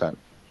story content.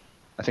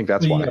 I think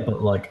that's why. Yeah,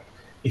 but like,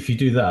 if you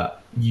do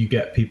that, you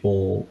get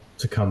people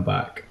to come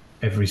back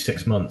every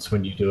 6 months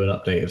when you do an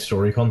update of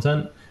story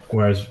content.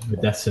 Whereas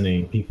with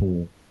Destiny,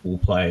 people will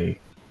play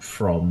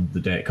from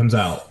the day it comes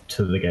out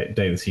to the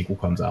day the sequel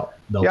comes out.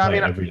 They'll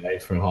play every day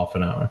for half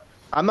an hour.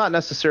 I'm not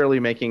necessarily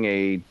making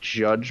a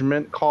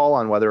judgment call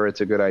on whether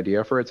it's a good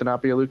idea for it to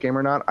not be a loot game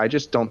or not. I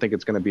just don't think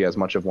it's going to be as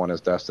much of one as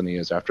Destiny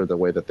is after the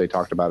way that they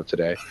talked about it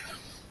today.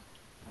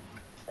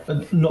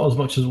 Not as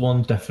much as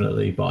one,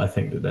 definitely, but I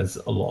think that there's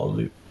a lot of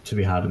loot to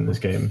be had in this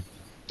game.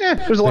 Yeah,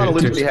 there's a lot of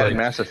loot to There's be had like- in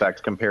Mass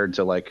Effect compared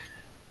to like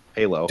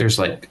Halo. There's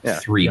like Yeah.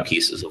 3 Yeah.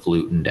 pieces of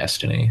loot in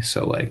Destiny,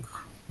 so like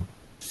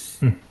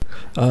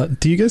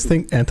Do you guys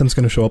think Anthem's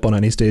going to show up on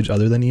any stage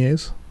other than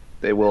EA's?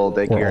 They will.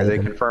 They Or all they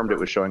of them. confirmed it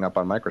was showing up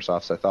on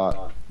Microsoft's. I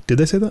thought, Did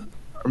they say that?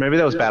 or maybe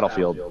that was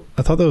Battlefield.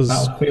 I thought that was.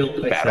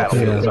 Battlefield,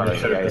 Battlefield, they sorry.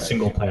 showed Yeah, yeah. a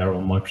single player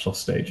on Microsoft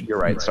stage. You're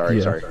right. Sorry.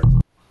 Yeah. Sorry.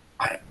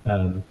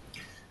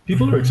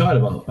 People are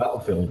excited about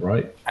Battlefield,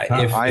 right? if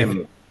I if am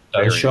it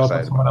does very show up on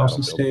excited someone about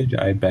else's Battlefield. stage,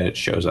 I bet it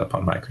shows up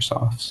on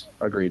Microsoft's.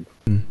 Agreed.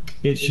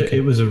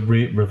 It was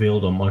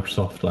revealed on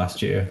Microsoft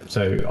last year,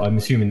 so I'm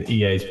assuming that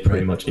EA is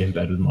pretty much in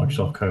bed with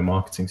Microsoft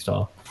co-marketing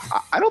style.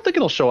 I don't think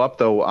it'll show up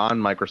though on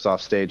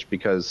Microsoft stage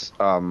because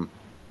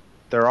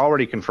they're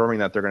already confirming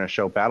that they're going to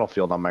show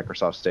Battlefield on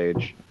Microsoft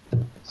stage.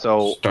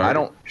 So I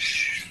don't.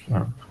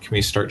 Can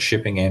we start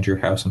shipping Andrew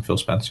House and Phil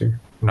Spencer?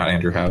 Not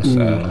Andrew House.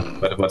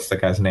 But what's the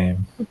guy's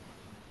name?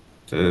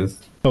 The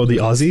Oh, the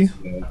Aussie?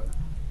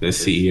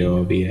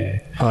 CEO of EA.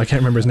 Oh, I can't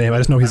remember his name. I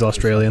just know he's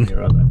Australian.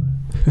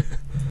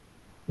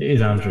 It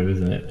is Andrew,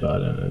 isn't it? But I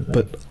don't know.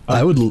 But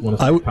I would, want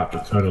to I say would,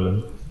 Patrick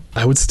Sutherland.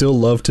 I would still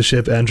love to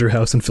ship Andrew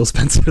House and Phil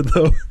Spencer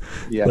though.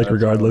 Yeah, like that's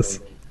regardless.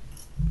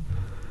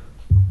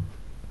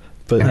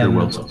 But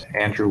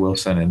Andrew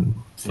Wilson and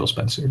Phil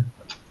Spencer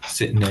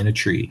sitting in a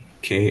tree.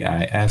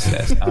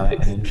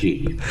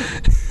 KISSING.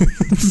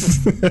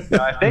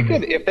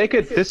 If they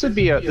could, this could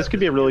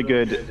be a really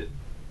good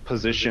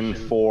position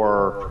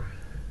for,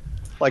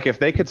 like, if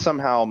they could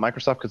somehow,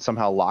 Microsoft could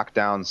somehow lock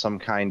down some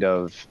kind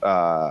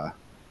of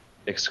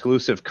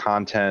exclusive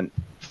content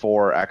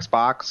for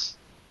Xbox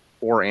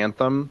or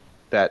Anthem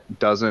that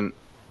doesn't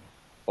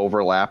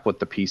overlap with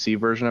the PC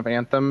version of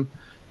Anthem.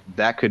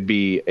 That could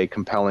be a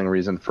compelling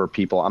reason for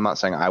people. I'm not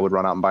saying I would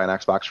run out and buy an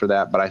Xbox for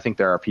that, but I think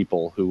there are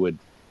people who would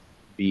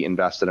be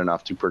invested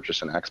enough to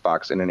purchase an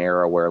Xbox in an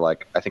era where,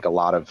 like, I think a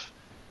lot of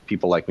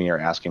people like me are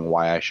asking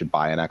why I should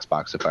buy an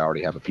Xbox if I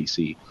already have a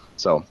PC.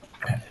 So,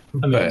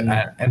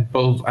 And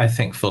both, I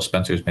think Phil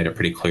Spencer's made it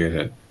pretty clear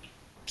that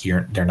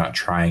they're not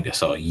trying to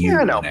sell you Yeah,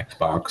 I an know.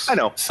 Xbox. I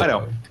know,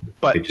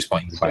 but they just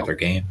want you to buy their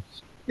game.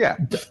 yeah,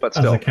 but As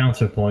still, a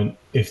counterpoint,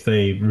 if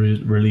they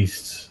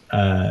released,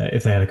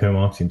 if they had a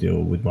co-marketing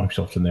deal with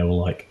Microsoft and they were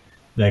like,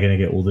 they're going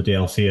to get all the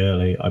DLC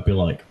early, I'd be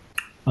like,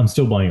 I'm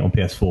still buying it on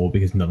PS4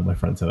 because none of my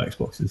friends have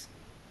Xboxes.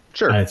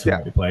 sure, And it's a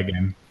yeah, multiplayer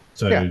game.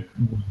 So Yeah.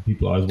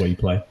 people are where you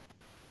play.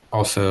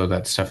 Also,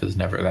 that stuff is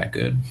never that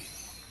good.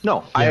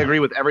 no, I Yeah. agree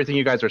with everything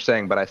you guys are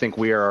saying, but I think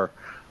we are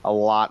a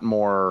lot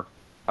more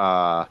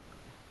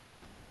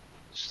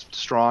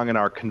strong in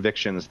our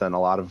convictions than a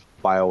lot of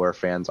BioWare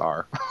fans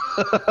are.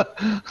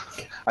 I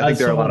think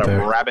there are a lot of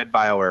Fair. rabid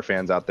BioWare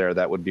fans out there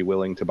that would be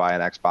willing to buy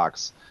an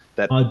Xbox.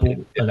 That I bought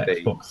an if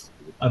they- Xbox.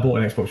 I bought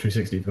an Xbox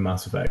 360 for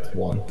Mass Effect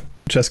 1.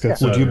 Jessica,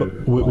 So-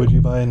 would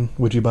you buy an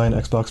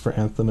Xbox for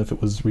Anthem if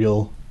it was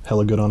real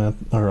hella good on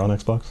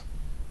Xbox?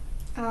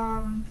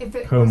 If it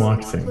was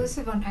Co-marketing.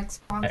 exclusive on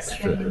Xbox,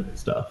 Extra then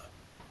stuff.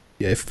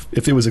 Yeah,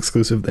 if it was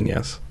exclusive, then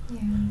yes.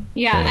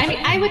 Yeah, I mean,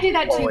 I would do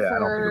that too Oh, yeah, I don't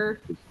for.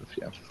 think it's-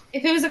 yeah.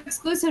 If it was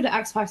exclusive to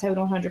Xbox, I would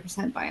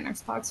 100% buy an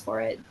Xbox for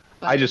it.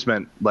 But, I just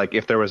meant like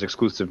if there was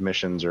exclusive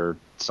missions or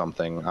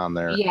something on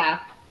there. yeah,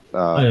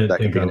 I don't that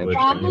could think be I an would.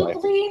 interesting play.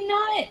 probably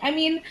not. I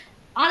mean,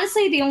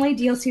 honestly, the only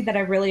DLC that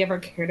I really ever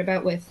cared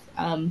about with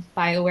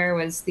BioWare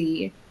was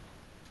the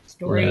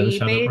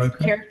story-based,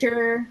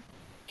 Shadowbroker?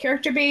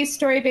 character-based,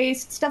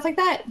 story-based stuff like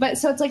that. But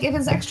so it's like if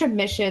it's extra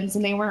missions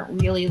and they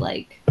weren't really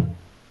like,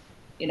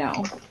 you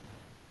know,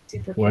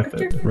 super Worth it.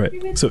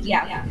 character-driven. Right. So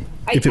Yeah.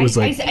 if it was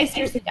like- I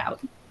seriously doubt.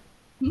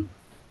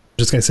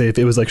 Just gonna say if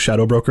it was like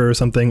Shadow Broker or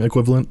something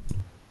equivalent.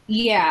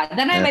 Yeah,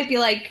 then I Yeah. might be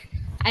like,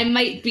 I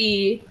might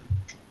be.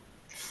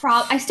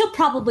 I still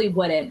probably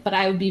wouldn't, but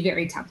I would be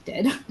very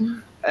tempted.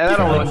 And I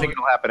don't really think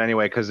it'll happen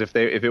anyway, because if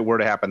it were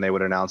to happen, they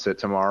would announce it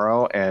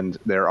tomorrow, and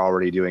they're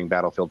already doing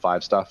Battlefield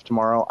 5 stuff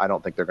tomorrow. I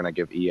don't think they're going to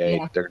give EA.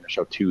 Yeah. They're going to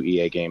show 2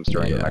 EA games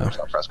during the Yeah.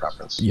 Microsoft press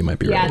conference. You might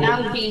be Yeah,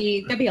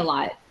 right. that'd be a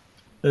lot.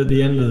 At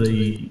the end of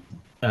the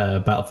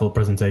Battlefield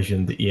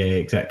presentation, the EA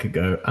exec could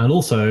go, and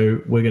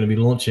also we're going to be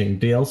launching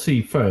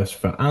DLC first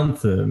for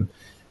Anthem,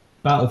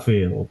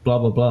 Battlefield, blah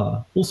blah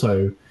blah.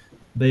 Also,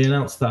 they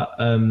announced that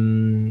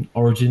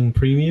Origin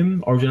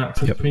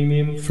Access Yep.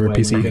 Premium For where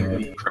PC. you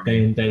get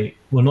day and date.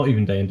 Well, not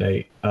even day and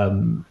date.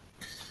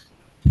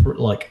 For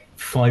like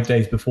 5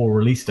 days before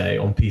release day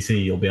on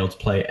PC, you'll be able to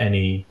play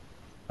any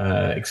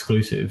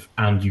exclusive,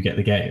 and you get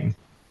the game.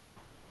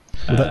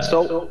 So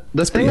the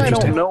That's thing pretty I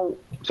don't interesting. know.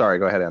 Sorry,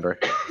 go ahead, Andrew.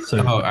 So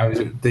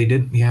They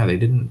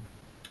didn't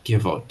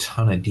give a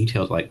ton of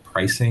details, like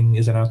pricing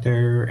isn't out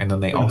there, and then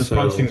they the also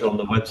pricing's on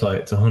the website.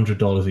 It's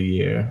 $100 a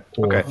year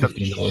or Okay.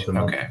 $15 a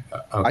month.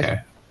 okay.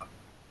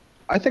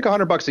 I think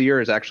 $100 a year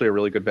is actually a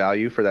really good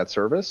value for that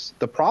service.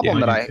 The problem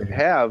Yeah, that I I do too.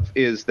 have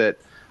is that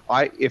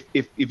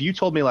if you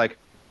told me, like,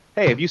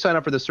 hey, if you sign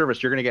up for this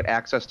service, you're going to get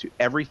access to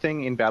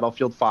everything in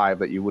Battlefield 5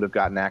 that you would have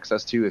gotten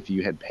access to if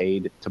you had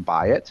paid to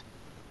buy it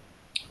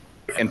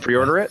and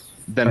pre-order it,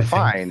 then I think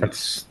fine.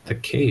 that's the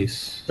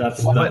case.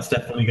 That's Well,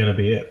 definitely going to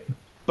be it.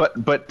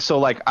 But so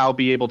like I'll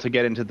be able to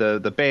get into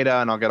the beta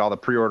and I'll get all the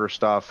pre-order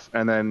stuff,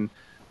 and then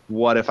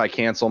what if I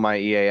cancel my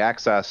EA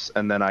access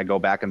and then I go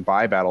back and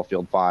buy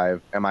Battlefield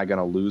 5? Am I going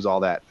to lose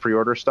all that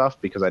pre-order stuff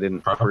because I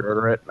didn't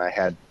pre-order it and I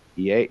had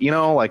EA? You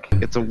know, like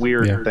it's a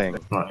weird thing.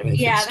 If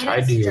it's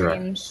tied to your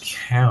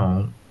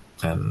account,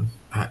 then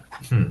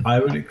I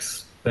would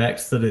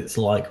expect that it's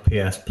like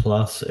PS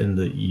Plus in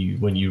that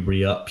when you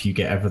re-up, you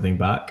get everything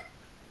back.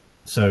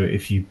 So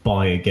if you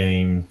buy a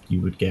game, you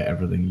would get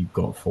everything you've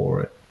got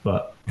for it.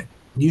 But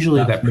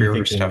usually that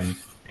pre-order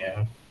stuff,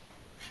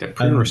 that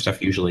pre-order stuff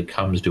usually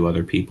comes to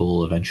other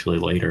people eventually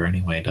later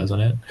anyway, doesn't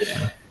it?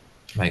 Yeah.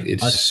 Like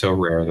it's so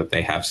rare that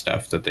they have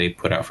stuff that they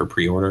put out for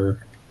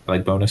pre-order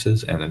like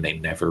bonuses and then they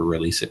never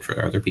release it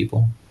for other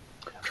people.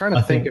 I'm trying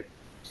to think.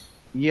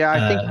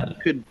 I think you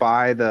could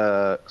buy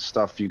the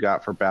stuff you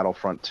got for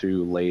Battlefront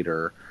 2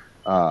 later,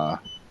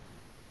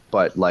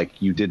 but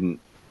like you didn't.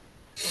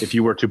 If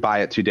you were to buy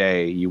it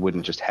today, you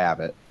wouldn't just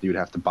have it. You'd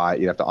have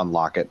to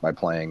unlock it by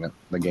playing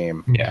the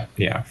game.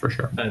 Yeah, for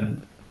sure.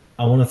 And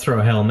I want to throw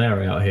a Hail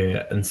Mary out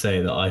here and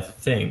say that I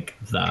think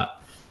that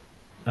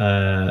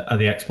at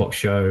the Xbox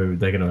show,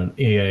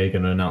 EA are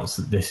going to announce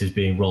that this is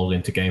being rolled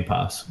into Game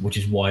Pass, which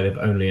is why they've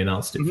only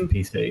announced it for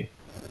PC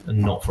and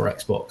not for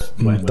Xbox.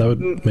 That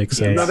would make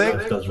sense. No,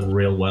 it does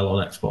real well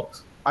on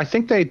Xbox. I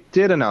think they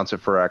did announce it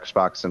for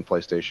Xbox and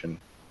PlayStation.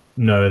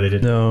 No, they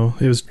didn't. No,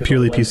 it was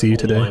purely PC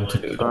today.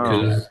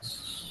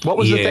 What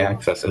was EA the thing?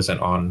 access isn't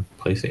on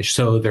PlayStation,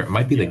 so there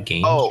might be the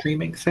game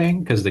streaming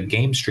thing, because the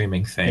game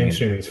streaming thing. Game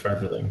streaming is for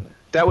everything.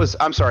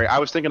 I'm sorry, I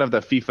was thinking of the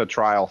FIFA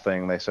trial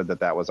thing. They said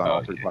that was on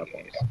all three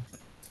platforms.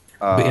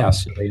 But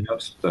so they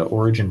announced the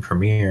Origin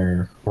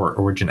Premier or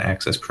Origin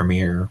Access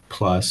Premier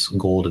Plus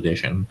Gold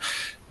Edition,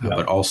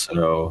 but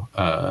also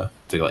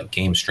the like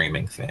game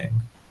streaming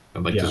thing.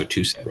 And those are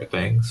two separate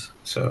things.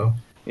 So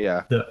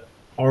the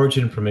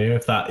Origin Premier,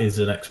 if that is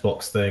an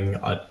Xbox thing,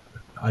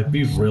 I'd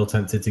be real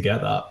tempted to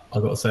get that,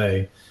 I've got to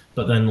say.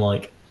 But then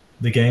like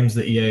the games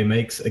that EA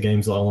makes are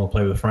games that I want to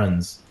play with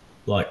friends,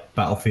 like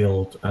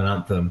Battlefield and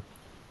Anthem.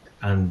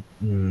 And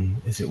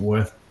is it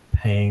worth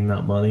paying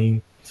that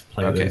money to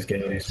play those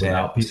games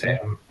without people?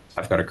 Sam,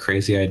 I've got a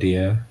crazy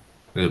idea.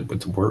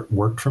 It's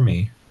worked for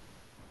me.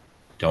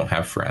 Don't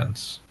have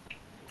friends.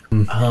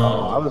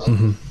 I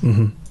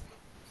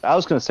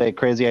was going to say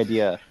crazy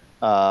idea.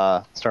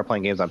 Start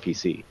playing games on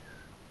PC.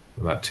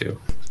 That too.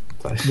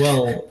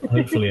 Well,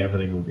 hopefully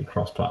everything will be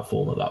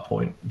cross-platform at that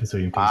point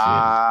between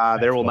PC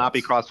and there will not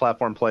be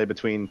cross-platform play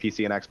between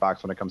PC and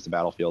Xbox when it comes to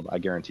Battlefield. I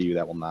guarantee you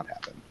that will not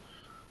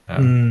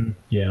happen.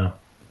 Yeah,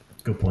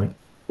 good point.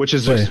 Which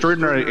is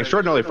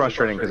extraordinarily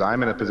frustrating because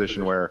I'm in a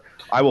position where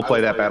I will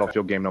play that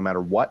Battlefield game no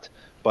matter what.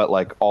 But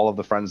like all of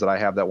the friends that I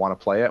have that want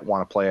to play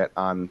it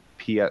on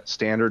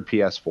standard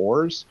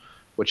PS4s,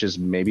 which is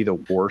maybe the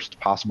worst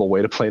possible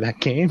way to play that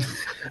game.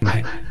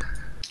 My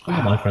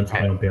friends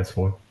play on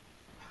PS4.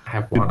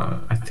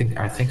 I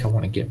think I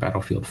want to get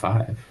Battlefield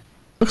 5.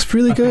 Looks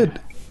really good.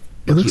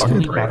 It looks the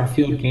good. only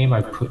Battlefield game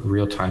I've put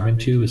real time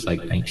into is like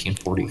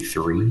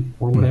 1943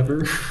 or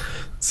whatever.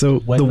 So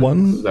the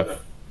one,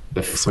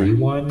 the free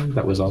one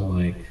that was on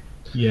like.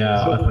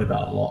 Yeah, I played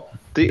that a lot.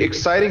 The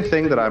exciting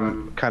thing that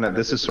I'm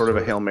this is sort of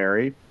a Hail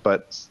Mary,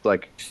 but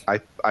like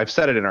I've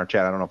said it in our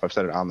chat. I don't know if I've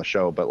said it on the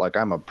show, but like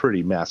I'm a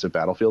pretty massive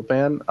Battlefield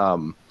fan.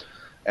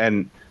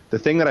 And the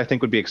thing that I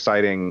think would be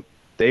exciting,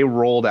 they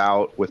rolled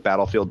out with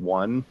Battlefield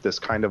 1 this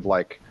kind of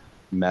like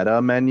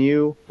meta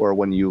menu where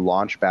when you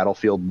launch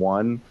Battlefield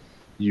 1,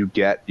 you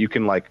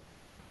can like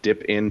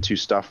dip into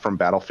stuff from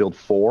Battlefield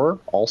 4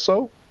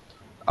 also,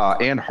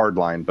 and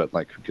Hardline, but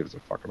like who gives a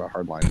fuck about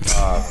Hardline?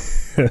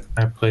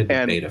 I played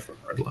the beta for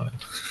Hardline.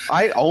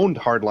 I owned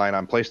Hardline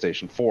on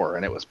PlayStation 4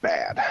 and it was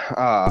bad.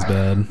 It's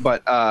bad.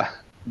 But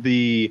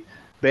they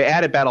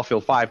added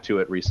Battlefield 5 to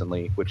it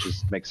recently, which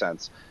makes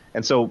sense.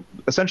 And so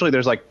essentially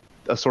there's like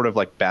a sort of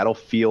like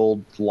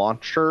Battlefield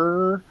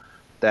launcher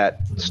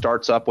that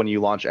starts up when you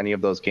launch any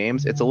of those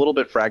games. It's a little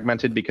bit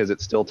fragmented because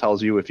it still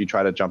tells you if you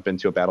try to jump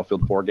into a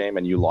Battlefield 4 game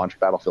and you launch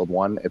Battlefield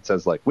 1, it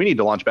says like, we need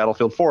to launch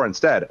Battlefield 4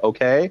 instead.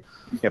 Okay.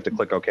 You have to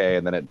click okay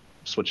and then it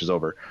switches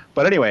over.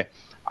 But anyway,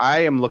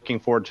 I am looking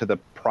forward to the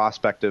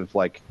prospect of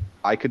like,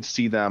 I could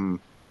see them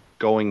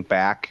going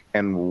back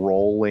and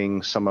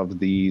rolling some of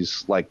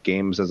these like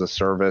games as a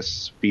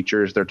service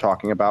features they're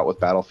talking about with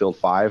Battlefield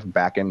 5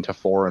 back into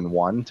 4 and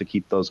 1 to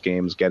keep those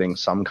games getting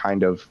some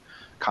kind of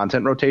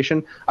content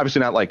rotation.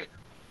 Obviously not like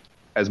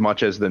as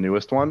much as the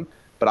newest one,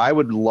 but I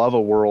would love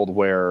a world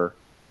where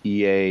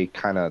EA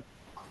kind of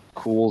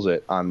cools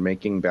it on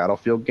making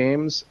Battlefield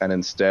games, and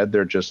instead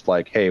they're just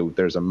like, hey,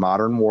 there's a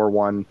Modern War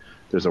one,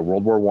 there's a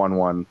World War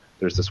one,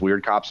 there's this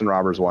weird Cops and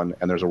Robbers one,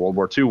 and there's a World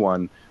War II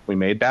one. We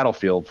made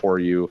Battlefield for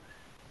you.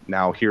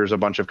 Now here's a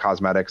bunch of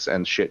cosmetics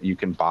and shit you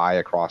can buy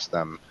across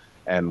them,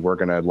 and we're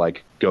gonna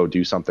like go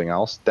do something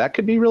else. That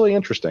could be really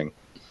interesting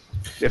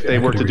if they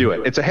were to do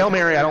it. It's a Hail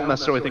Mary. I don't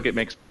necessarily think it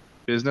makes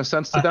business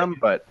sense to them,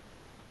 but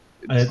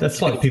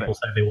that's like people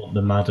say they want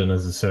the Madden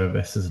as a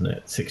service, isn't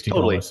it?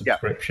 $60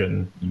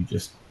 subscription, you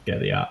just get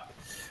the app.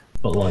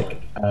 But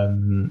like,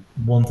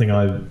 one thing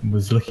I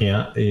was looking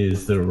at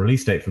is the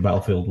release date for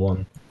Battlefield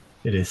 1.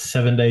 It is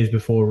 7 days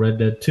before Red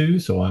Dead 2,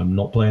 so I'm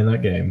not playing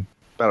that game.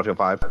 Battlefield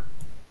 5.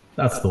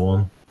 That's the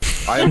one.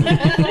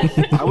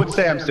 I would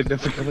say I'm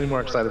significantly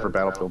more excited for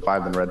Battlefield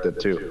 5 than Red Dead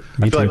 2.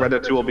 I feel like Red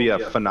Dead 2 will be a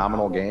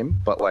phenomenal game,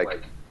 but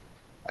like,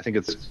 I think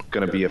it's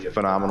going to be a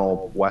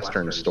phenomenal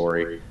Western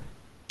story.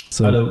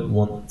 So I don't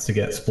want to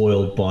get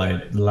spoiled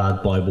by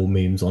Lad Bible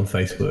memes on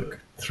Facebook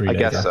 3 I days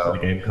guess after so. the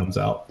game comes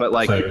out. But,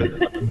 like- so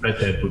Red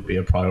Dead would be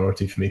a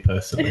priority for me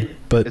personally.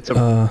 but It's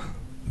a-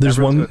 there's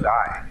Everyone's one.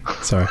 gonna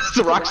die. Sorry. It's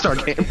a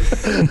Rockstar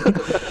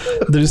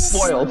game. There's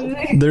Spoiled.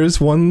 there's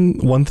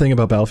one thing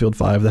about Battlefield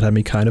 5 that had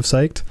me kind of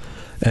psyched,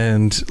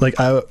 and like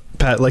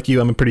Pat, like you,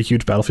 I'm a pretty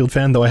huge Battlefield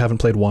fan, though I haven't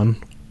played 1.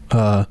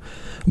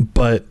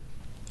 But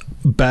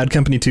Bad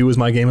Company 2 was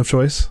my game of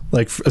choice,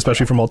 like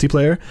especially for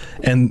multiplayer,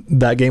 and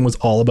that game was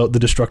all about the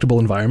destructible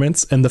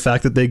environments, and the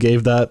fact that they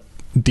gave that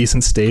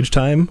decent stage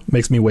time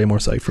makes me way more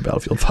psyched for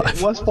Battlefield 5.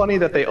 It was funny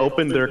that they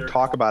opened their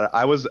talk about it.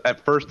 I was at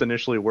first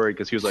initially worried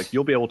because he was like,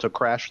 "You'll be able to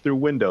crash through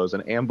windows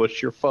and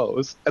ambush your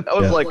foes," and I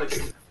was Yeah.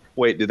 like,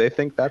 "Wait, do they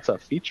think that's a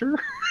feature?"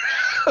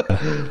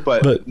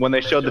 but when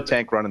they showed the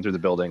tank running through the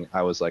building,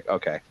 I was like,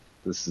 "Okay,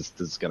 this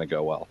is gonna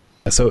go well."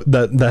 So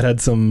that had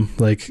some,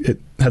 like,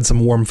 it had some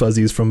warm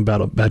fuzzies from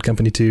Bad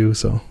Company 2,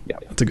 so Yeah,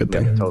 it's a good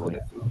thing. totally.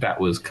 That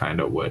was kind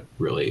of what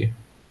really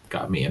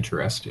got me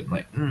interested.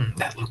 Like,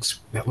 that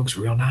looks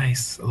real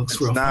nice. It looks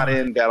It's real not fun.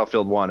 in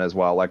Battlefield 1 as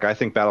well. Like, I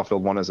think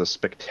Battlefield 1 is a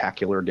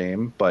spectacular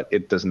game, but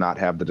it does not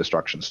have the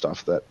destruction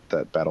stuff that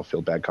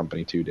Battlefield Bad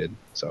Company 2 did.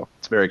 So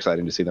it's very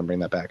exciting to see them bring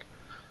that back.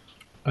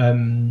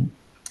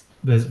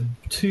 There's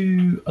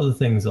 2 other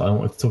things that I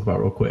wanted to talk about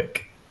real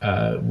quick,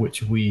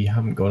 which we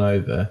haven't gone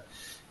over.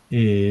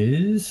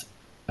 Is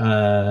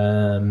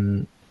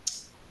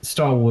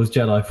Star Wars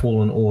Jedi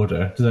Fallen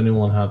Order. Does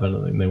anyone have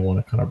anything they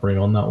want to kind of bring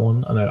on that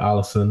one? I know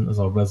Alison, as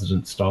our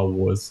resident Star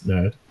Wars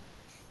nerd.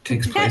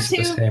 Takes place at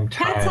the same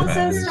time That's also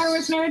a as Star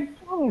Wars nerd.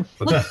 What's-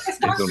 Look at the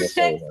Star Wars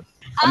fit.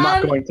 I'm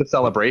not Um, going to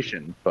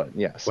Celebration, but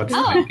yes. what's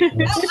Oh, the-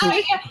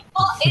 yeah.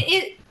 Well,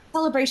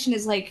 Celebration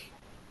is like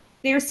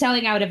they're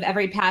selling out of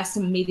every pass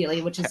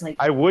immediately, which is like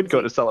I would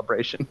go to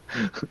Celebration.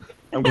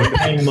 I'm We're going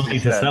paying money to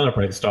instead.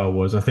 celebrate Star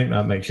Wars. I think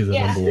that makes you the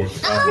Yeah. number one.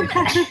 Star Wars.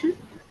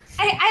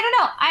 I don't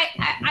know.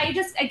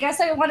 I guess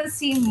I want to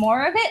see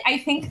more of it. I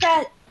think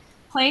that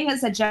playing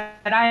as a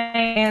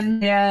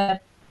Jedi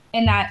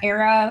in that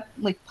era,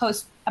 like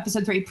post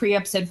Episode 3, pre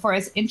Episode 4,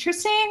 is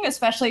interesting,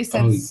 especially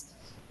since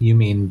You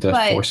mean the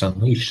But- Force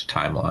Unleashed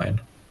timeline?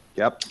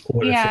 Yep.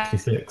 Order Yeah.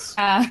 66.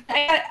 I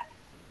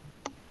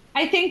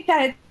think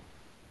that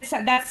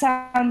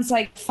sounds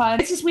like fun.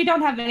 It's just we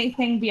don't have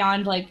anything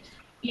beyond like,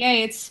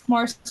 yay, it's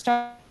more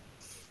Star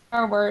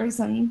Wars,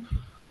 and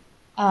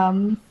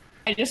I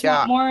just Yeah.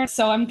 want more.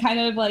 So I'm kind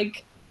of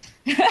like,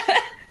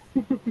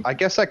 I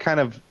guess I kind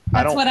of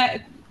I that's don't what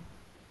I.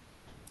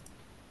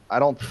 I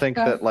don't think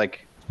Go. that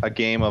like a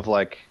game of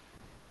like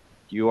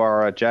you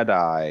are a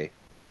Jedi.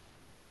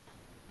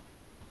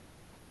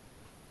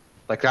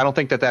 Like I don't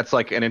think that that's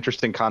like an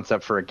interesting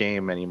concept for a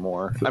game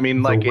anymore. I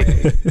mean, like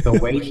the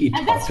way he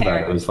That's talked about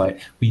fair. it was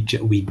like we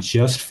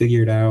just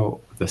figured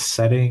out the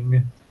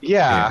setting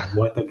yeah, and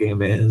what the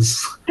game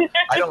is.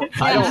 I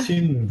don't I Yeah.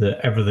 assume that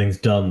everything's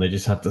done. They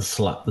just had to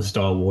slap the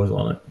Star Wars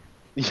on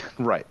it.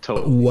 right,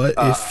 totally.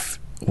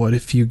 What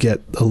if you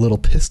get a little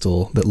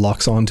pistol that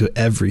locks onto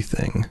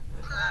everything?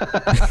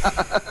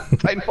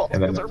 Titanfall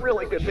And then- is a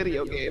really good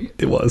video game.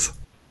 It was.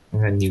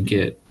 And then you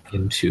get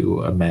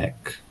into a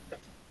mech,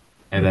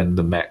 and then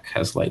the mech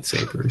has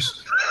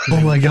lightsabers.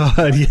 Oh my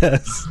god,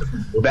 yes.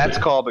 That's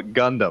called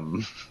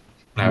Gundam.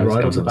 Right on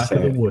the gonna back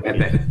of the wood.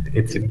 and then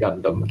it's a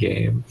Gundam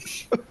game.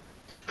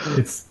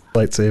 It's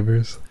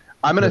Lightsabers.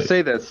 I'm gonna Right.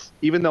 say this,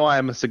 even though I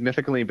am a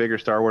significantly bigger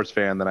Star Wars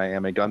fan than I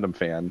am a Gundam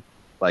fan,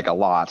 like a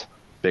lot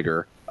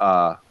bigger.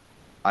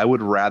 I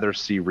would rather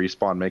see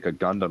Respawn make a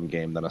Gundam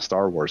game than a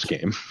Star Wars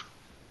game.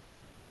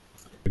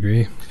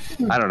 Agree.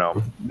 I don't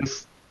know.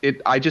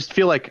 I just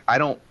feel like I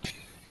don't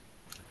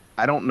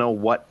know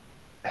what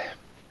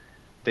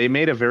they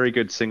made a very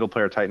good single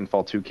player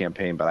Titanfall 2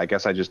 campaign, but I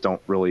guess I just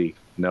don't really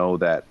know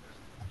that.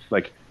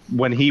 Like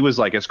when he was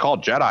like, it's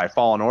called Jedi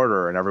Fallen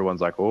Order, and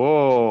everyone's like,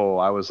 oh,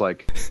 I was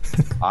like,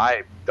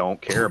 I don't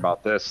care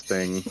about this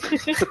thing.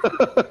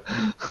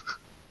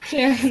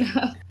 Fair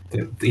enough.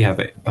 Yeah,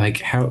 but like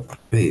how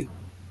they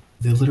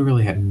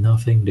literally had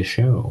nothing to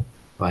show.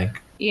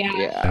 Like Yeah.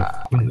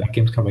 Yeah. that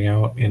game's coming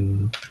out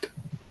in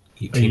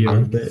a 18 year and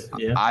a months.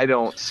 bit. Yeah. I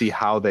don't see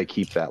how they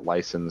keep that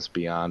license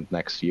beyond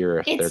next year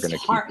if they're It's going to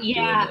keep hard. doing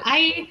Yeah,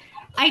 it.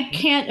 I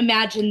can't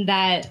imagine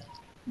that.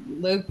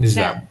 Is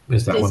that when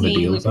the Disney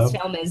deal's up?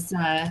 Lucasfilm is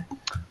I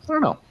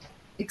don't know.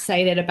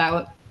 excited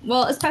about.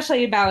 Well,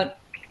 especially about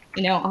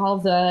all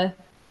the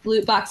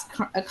loot box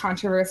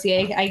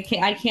controversy. I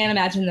can't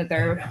imagine that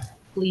they're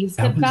pleased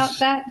That was- about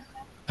that.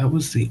 That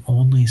was the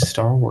only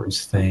Star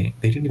Wars thing.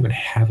 They didn't even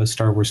have a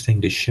Star Wars thing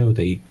to show.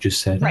 They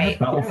just said, Right.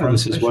 Battlefront.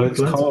 this is what it's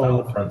Loads of called.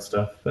 Battlefront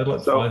stuff. They had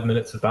like So- 5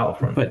 minutes of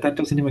Battlefront. But that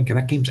doesn't even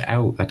that game's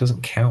out. That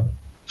doesn't count.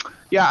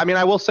 Yeah, I mean,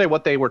 I will say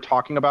what they were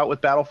talking about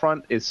with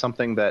Battlefront is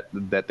something that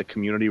the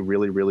community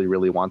really, really,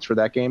 really wants for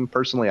that game.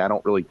 Personally, I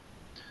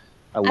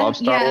love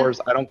Star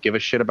Wars. I don't give a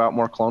shit about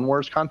more Clone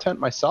Wars content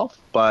myself,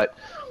 but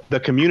the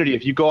community,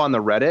 if you go on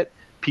the Reddit,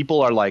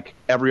 people are like,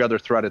 every other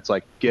thread, it's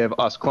like, give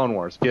us Clone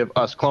Wars, give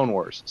us Clone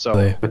Wars.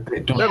 So But they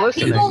don't. they're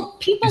listening.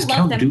 People Is love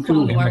Count them Dooku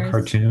Clone in Wars. the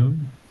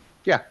cartoon?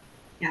 Yeah,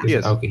 Yeah. he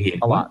is. Okay,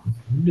 A lot.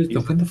 When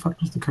the fuck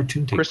does the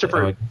cartoon take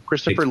Christopher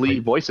takes Lee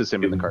place- voices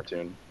him in the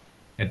cartoon.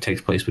 It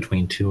takes place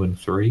between 2 and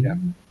 3. Yeah.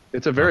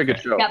 It's a very good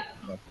show. Yep.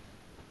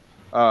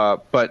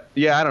 But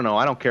yeah, I don't know.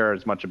 I don't care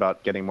as much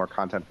about getting more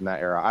content from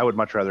that era. I would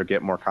much rather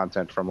get more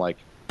content from like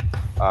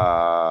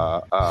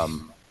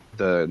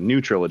the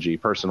new trilogy.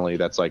 Personally,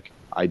 that's like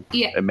I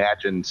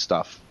imagine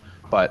stuff.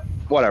 But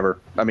whatever.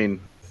 I mean,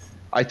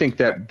 I think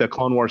that the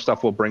Clone Wars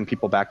stuff will bring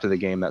people back to the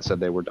game that said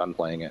they were done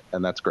playing it,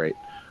 and that's great.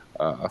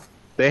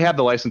 They have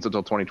the license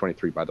until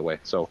 2023, by the way.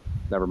 So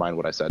never mind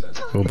what I said.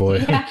 Oh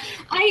boy. Yeah,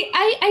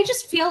 I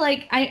just feel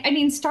like I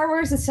mean Star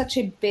Wars is such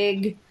a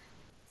big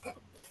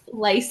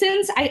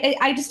license.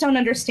 I just don't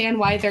understand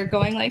why they're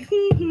going like,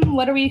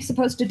 what are we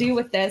supposed to do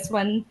with this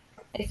when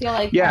I feel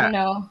like I don't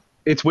know.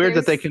 It's weird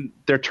that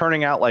they're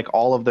turning out like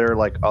all of their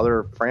like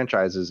other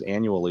franchises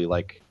annually,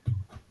 like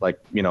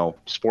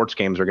sports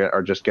games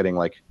are just getting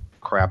like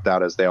crapped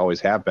out as they always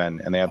have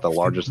been, and they have the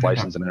largest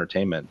license in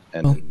entertainment.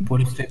 And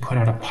What if they put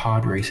out a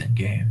pod racing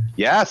game?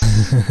 yes,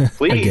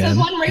 please. Again.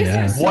 One racer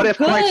Yeah. is so What if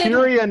good.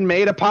 Criterion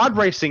made a pod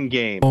racing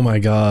game? Oh my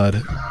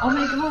god. Oh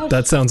my gosh.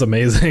 That sounds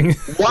amazing.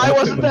 Why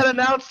wasn't that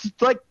announced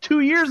like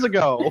 2 years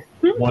ago?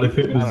 What if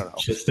it don't know.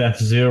 was just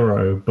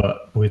F-Zero,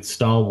 but with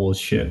Star Wars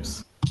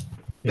ships?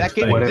 That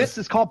game exists.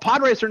 It's called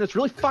Pod Racer, and it's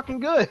really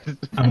fucking good.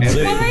 And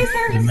what Pod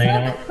Racer if the is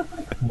main,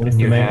 what if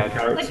the main had-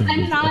 characters Like,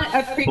 I'm was not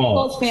a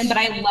prequels Fox? fan, but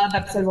I love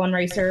Episode 1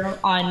 Racer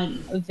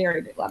on a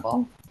very big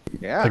level.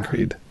 Yeah.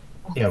 Agreed.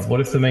 Yeah,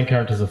 what if the main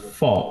character's a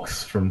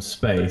fox from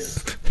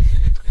space?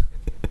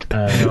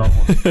 No,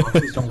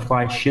 foxes don't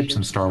fly ships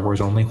in Star Wars.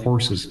 Only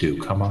horses do.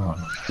 Come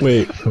on.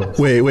 Wait.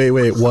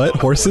 What?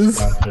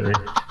 Horses?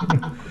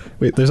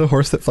 Wait, there's a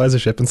horse that flies a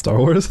ship in Star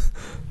Wars?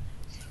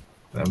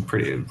 I'm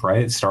pretty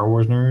right. Star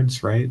Wars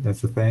nerds, right?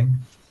 That's the thing.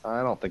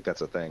 I don't think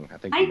that's a thing. I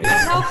think I you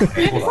don't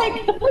made it.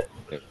 know.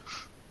 It's like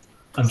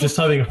I'm just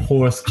typing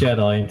horse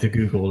Jedi into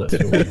Google. Let's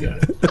see what we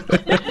get.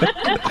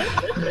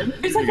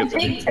 there's like a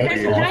big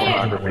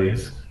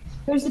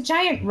there's a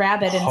giant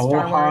rabbit in Star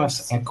Wars.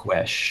 Hohas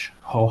Ekwesh.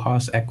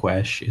 Hohas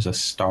Ekwesh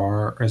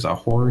is a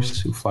horse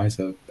who flies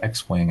a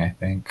X-wing, I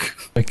think.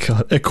 My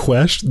god, a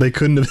quest? They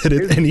couldn't have hit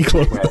it any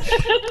closer.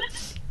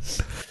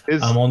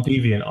 Is- I'm on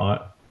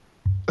DeviantArt.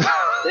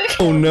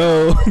 Oh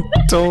no.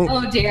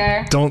 Oh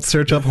dear. Don't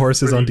search up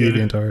horses on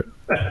DeviantArt.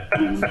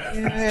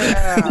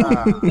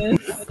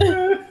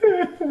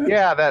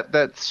 yeah,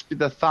 that's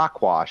the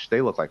Thakwash.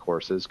 They look like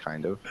horses,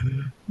 kind of.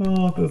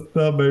 Oh,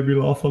 that made me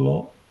laugh a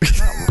lot.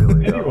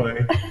 Really, though.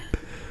 Anyway,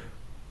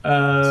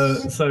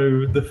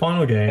 so the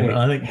final game, Hey,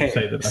 I think you hey,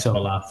 say the best so- for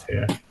last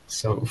here.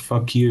 So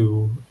fuck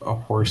you. A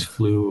horse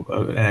flew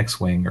an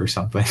X-wing or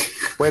something.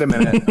 Wait a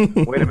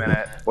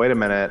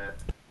minute.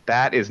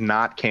 That is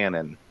not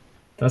canon.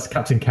 That's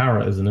Captain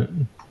Carrot, isn't it?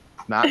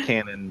 Not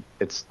canon.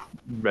 It's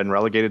been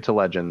relegated to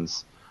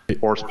legends.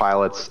 Horse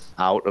pilots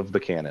out of the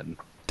canon.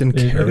 Didn't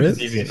It's carrot?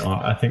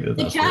 DeviantArt. I think that's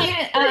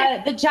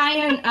it. The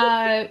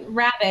giant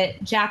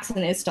rabbit Jackson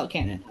is still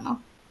canon now.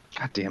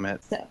 God damn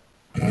it. So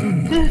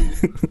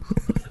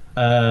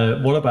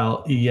What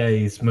about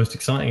EA's most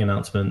exciting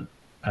announcement?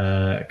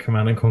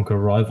 Command and Conquer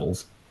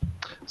Rivals.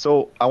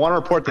 So I want to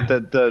report that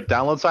the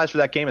download size for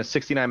that game is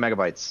 69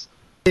 megabytes.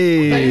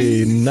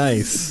 Hey,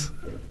 nice.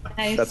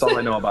 nice. That's all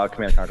I know about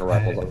Command Conquer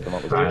Rivals. I'll come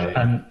up with it.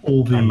 And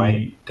all I the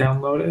might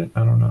download it.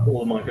 I don't know.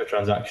 all the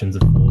microtransactions are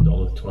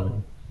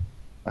 $4.20.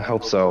 I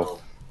hope so.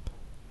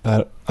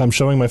 I'm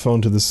showing my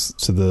phone to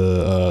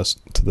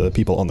the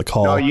people on the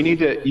call. No, you need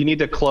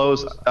to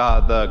close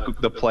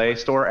the Play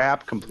Store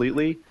app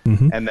completely,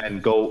 and then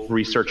go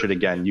research it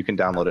again. You can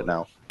download it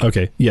now.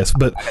 Okay, yes,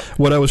 but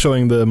what I was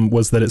showing them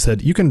was that it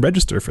said you can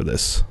register for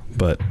this,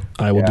 but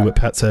I will do what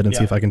Pat said and see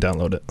Yeah. if I can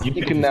download it.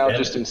 You can now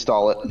just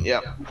install it.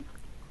 Yeah.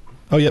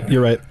 Oh, yep,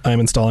 you're right. I'm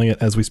installing it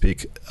as we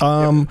speak.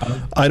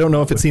 I don't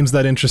know if it seems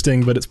that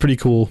interesting, but it's pretty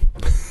cool.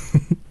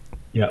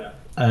 Yeah.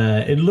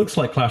 It looks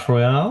like Clash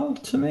Royale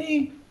to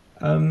me,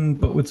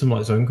 but with some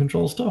like zone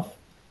control stuff.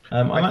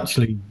 I'm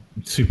actually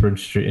super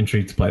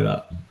intrigued to play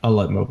that. I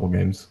like mobile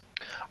games.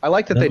 I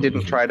like that they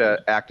didn't try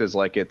to act as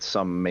like it's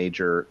some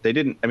major. They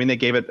didn't. I mean, they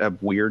gave it a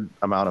weird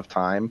amount of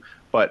time,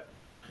 but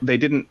they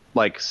didn't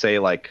like say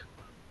like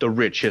the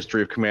rich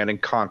history of Command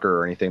and Conquer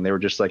or anything. They were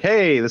just like,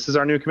 "Hey, this is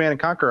our new Command and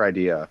Conquer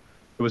idea."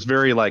 It was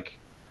very like.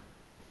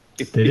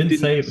 They didn't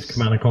say it was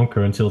Command and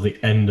Conquer until the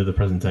end of the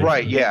presentation.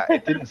 Right? Yeah,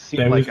 it didn't seem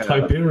There like was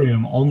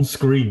Tiberium on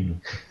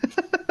screen.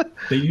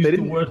 They used the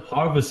didn't- word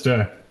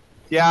harvester.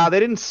 Yeah, they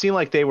didn't seem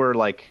like they were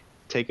like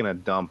taking a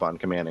dump on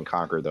Command and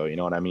Conquer, though. You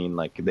know what I mean?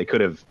 Like they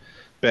could have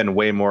been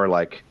way more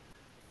like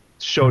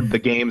showed the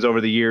games over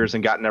the years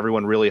and gotten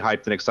everyone really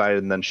hyped and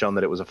excited, and then shown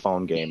that it was a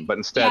phone game. But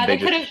instead, Yeah, they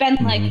they could just have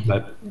been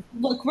like,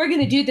 look, we're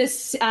going to do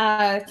this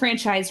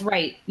franchise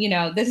right. You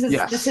know, this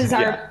is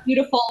our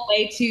beautiful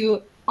way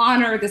to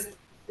honor this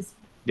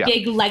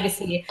big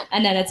legacy.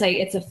 And then it's like,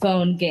 it's a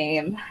phone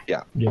game.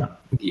 Yeah. They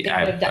could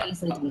have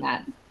easily done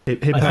that. Hey,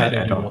 Pat,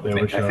 I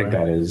think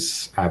that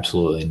is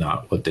absolutely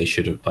not what they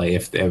should have. Like,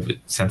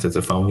 since it's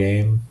a phone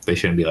game, they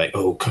shouldn't be like,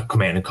 "Oh,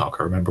 Command and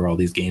Conquer, remember all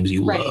these games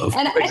you love."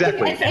 And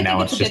Exactly. I think now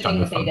it's it's a just good on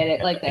thing the that phone. they did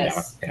it like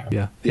this.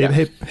 Yeah. Yeah.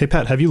 Hey,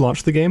 Pat, have you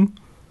launched the game?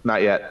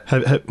 not yet.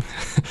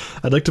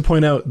 I'd like to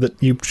point out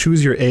that you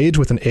choose your age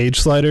with an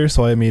age slider,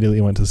 so I immediately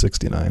went to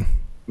 69.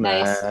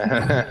 Nice.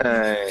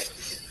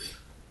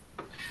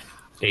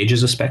 Age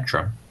is a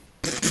spectrum.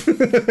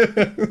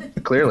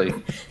 Clearly.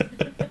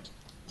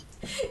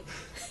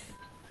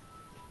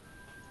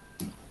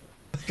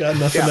 Got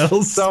nothing Yeah,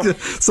 else. so-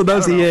 So that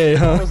was EA,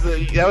 huh?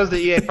 That was the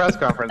EA press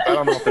conference. I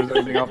don't know if there's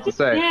anything else to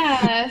say.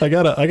 Yeah. I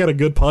got a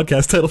good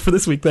podcast title for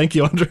this week. Thank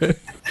you, Andre.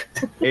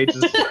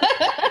 Ages.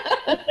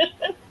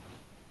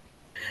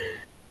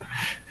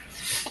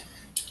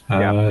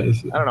 Yeah.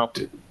 I don't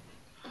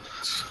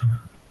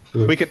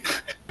know. We could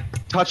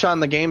touch on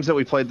the games that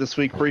we played this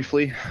week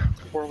briefly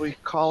before we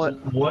call it.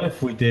 What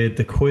if we did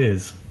the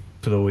quiz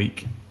for the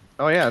week?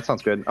 Oh yeah, that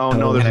sounds good. Oh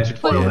no, there's a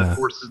tutorial Yeah.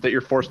 that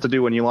you're forced to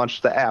do when you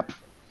launch the app.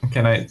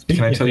 Can I tell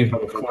you Speaking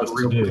of about course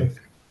real to do.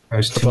 quick?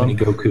 There's too many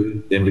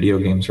Goku in video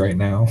games right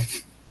now.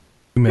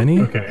 Too many?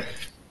 Okay.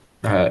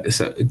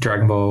 So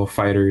Dragon Ball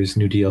Fighters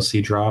new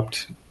DLC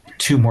dropped.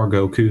 2 more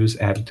Gokus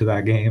added to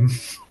that game.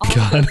 All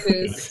God.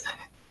 Gokus.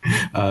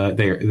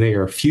 They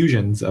are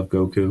fusions of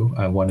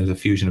Goku. One is a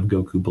fusion of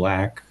Goku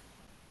Black,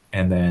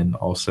 and then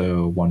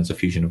also one is a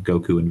fusion of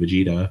Goku and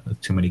Vegeta.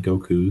 Too many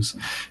Gokus.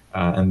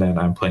 And then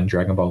I'm playing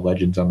Dragon Ball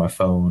Legends on my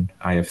phone.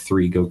 I have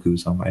 3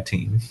 Gokus on my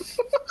team.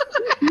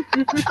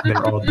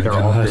 they're all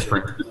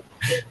different.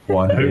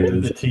 One I hope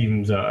that the is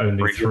teams are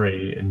only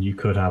 3, and you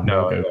could have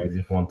more No, Gokus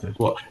if wanted.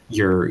 well,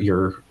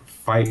 your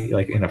fight,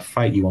 like in a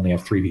fight, you only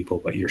have 3 people,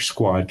 but your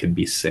squad can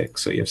be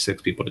 6, so you have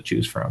 6 people to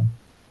choose from.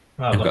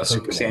 I've got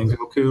Super Saiyan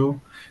Goku,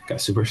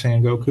 got Super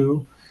Saiyan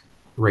Goku,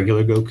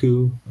 regular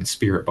Goku, and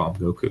Spirit Bomb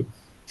Goku.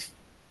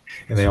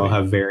 And they all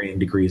have varying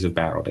degrees of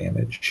battle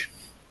damage.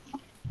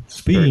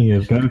 Speaking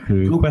of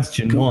Goku,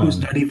 question Goku's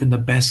 1. not even the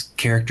best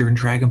character in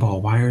Dragon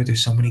Ball. Why are there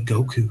so many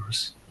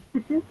Gokus?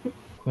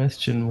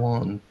 Question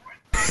 1.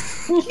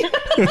 Who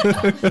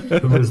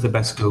is the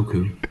best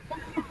Goku?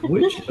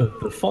 Which of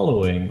the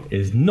following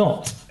is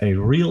not a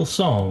real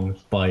song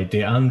by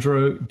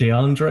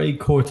DeAndre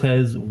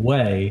Cortez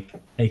Way,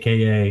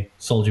 aka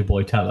Soldier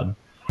Boy Tell 'Em?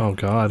 Oh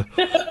God.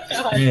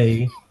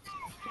 A.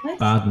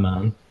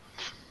 Badman.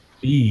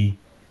 B.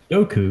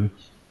 Goku.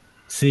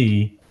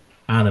 C.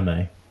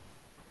 Anime.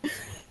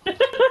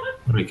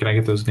 Wait, can I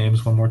get those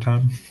names one more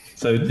time?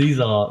 So these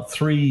are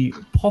 3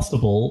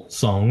 possible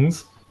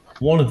songs.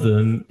 One of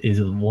them is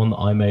the one that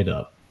I made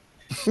up.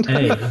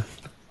 A.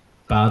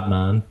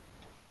 Badman.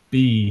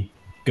 B.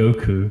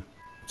 Goku.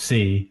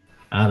 C.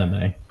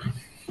 Anime.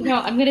 No,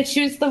 I'm going to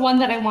choose the one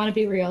that I want to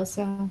be real,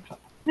 so.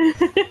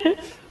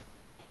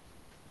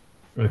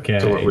 Okay.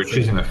 So we're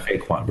choosing the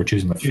fake one. We're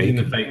choosing the choosing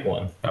fake. the fake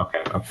one.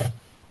 Okay.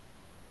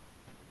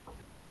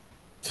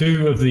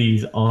 2 of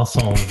these are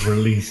songs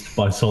released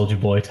by Soldier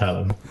Boy Tell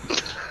 'Em.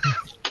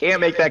 Can't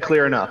make that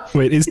clear enough.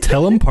 Wait, is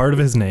Tell 'Em part of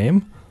his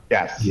name?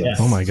 Yes. Yes.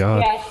 Oh my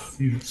God. Yes.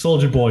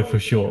 Soldier Boy for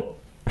short.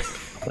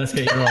 Let's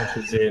get your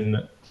answers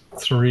in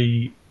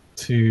 3,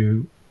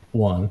 2,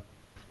 1.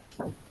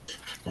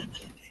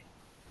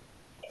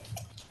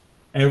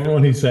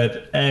 Everyone who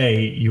said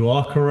A, you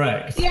are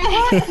correct. Does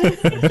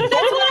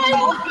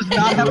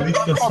not have a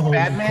Released a song song called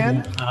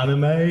Badman, called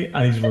Anime,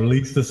 and he's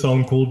released a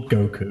song called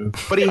Goku.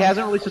 but he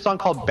hasn't released a song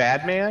called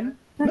Badman.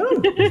 No,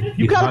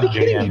 You gotta be not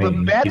kidding me! But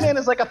JME. Badman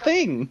is like a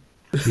thing.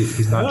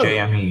 He's not No.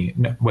 JME.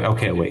 No,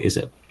 wait. Is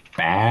it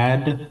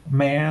Bad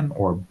Man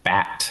or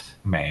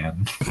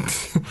Batman?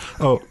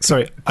 Oh,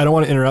 sorry. I don't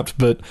want to interrupt,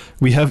 but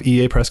we have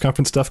EA press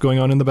conference stuff going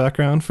on in the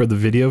background for the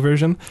video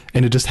version,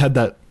 and it just had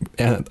that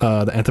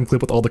the Anthem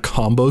clip with all the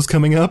combos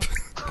coming up.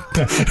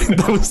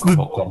 that was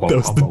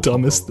the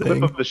dumbest Clip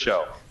thing. of the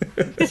show.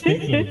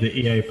 Speaking of the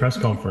EA press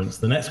conference,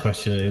 the next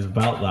question is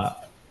about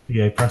that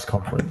EA press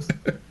conference.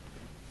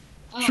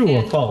 True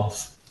or man.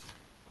 false?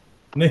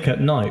 Nick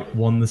at Night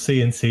won the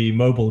CNC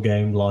mobile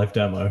game live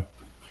demo.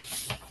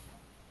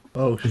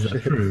 Oh, Is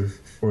that true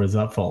or is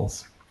that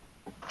false?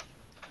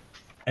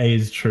 A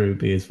is true,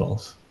 B is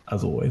false,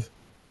 as always.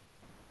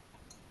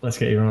 Let's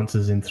get your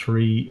answers in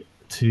 3,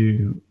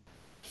 2.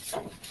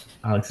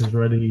 Alex is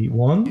ready.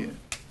 1.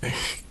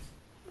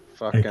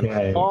 Fucking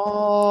Okay.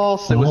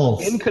 false. It was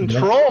False. in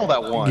control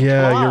that one.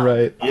 Yeah, Come you're on.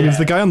 right. He was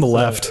the guy on the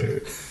left.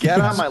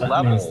 Get on my That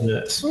level. means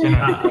that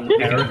Pat and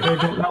Erica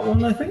got that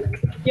one, I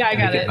think. Yeah, I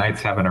got Nick at it.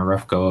 Knight's having a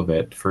rough go of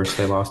it. First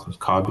they lost with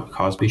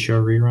Cosby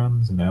Show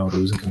reruns, and now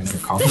losing Command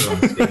and Conquer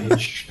on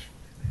stage.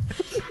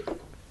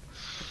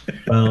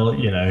 Well,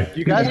 you know.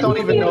 You guys don't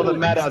even know the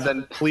meta,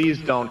 then please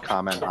don't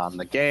comment on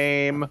the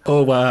game.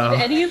 Oh wow.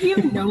 Did any of you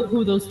know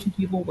who those two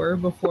people were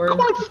before? Of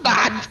course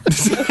not.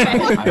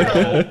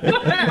 Okay.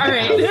 All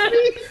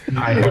right.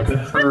 I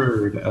have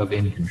heard of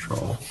In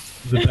Control.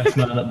 The best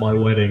man at my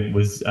wedding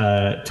was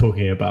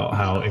talking about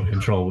how In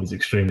Control was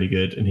extremely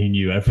good, and he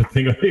knew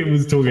everything. He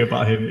was talking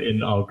about him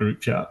in our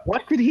group chat.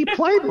 What did he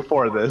play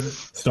before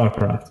this?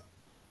 StarCraft.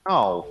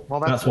 Oh,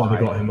 well, That's why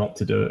they got him up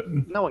to do it.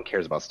 No one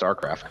cares about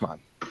StarCraft. Come on.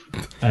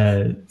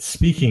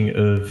 Speaking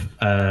of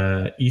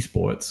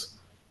esports,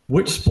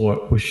 which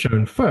sport was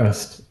shown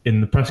first in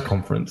the press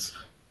conference?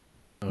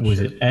 Was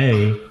it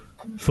A,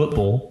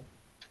 football?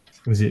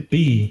 Was it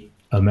B,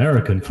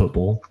 American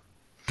football?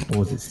 Or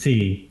was it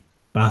C,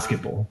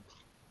 basketball?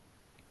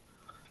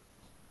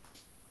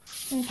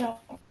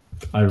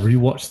 I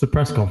rewatched the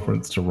press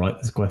conference to write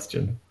this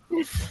question.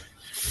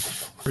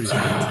 Pretty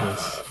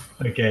ridiculous.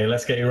 Okay,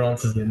 let's get your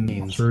answers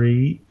in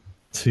 3,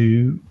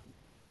 2,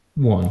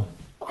 1.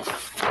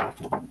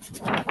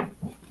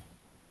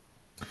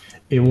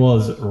 It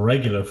was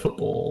regular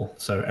football,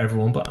 so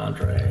everyone but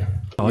Andre.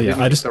 Oh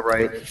yeah, I just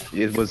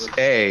It was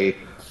A,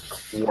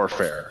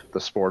 warfare,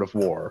 the sport of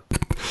war.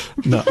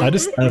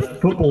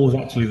 Football was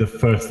actually the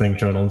first thing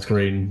shown on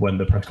screen when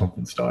the press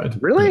conference started.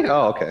 Really?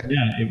 Oh, okay.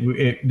 Yeah,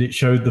 it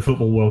showed the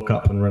Football World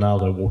Cup and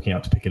Ronaldo walking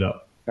out to pick it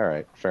up. All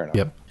right, fair enough.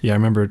 Yep. Yeah, I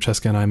remember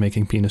Cheska and I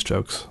making penis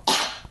jokes.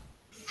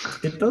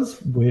 It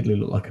does weirdly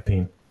look like a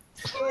peen.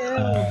 Yeah,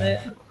 a little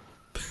bit.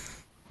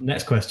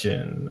 Next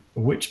question.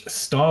 Which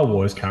Star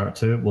Wars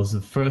character was the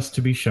first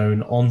to be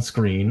shown on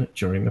screen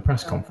during the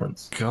press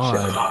conference? God.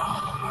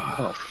 I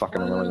don't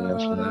fucking remember the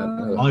answer to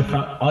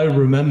that. I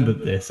remembered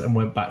this and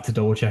went back to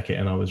double check it,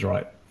 and I was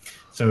right.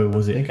 So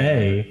was it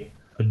A,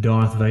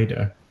 Darth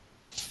Vader,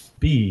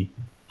 B,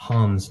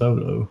 Han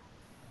Solo,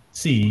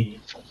 C,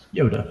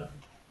 Yoda?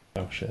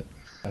 Oh shit.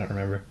 I don't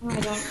remember. I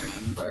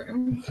don't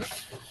remember.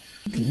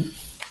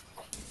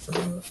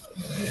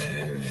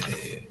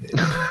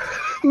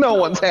 No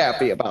one's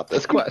happy about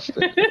this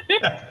question.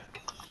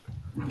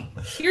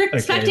 You're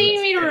expecting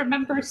let's- me to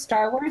remember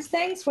Star Wars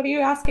things? What are you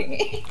asking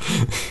me?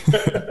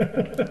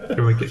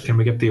 Can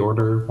we get the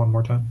order one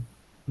more time?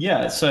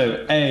 Yeah,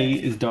 so A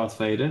is Darth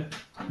Vader,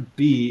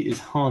 B is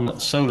Han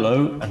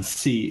Solo, and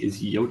C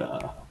is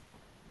Yoda.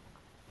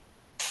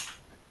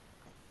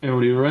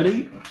 Everybody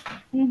ready?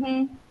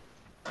 Mm-hmm.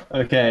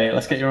 Okay,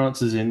 let's get your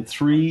answers in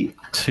 3,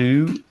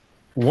 2,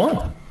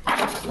 1.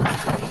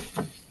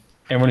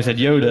 Everyone who said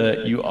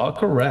Yoda, you are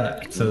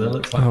correct. So that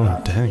looks like Oh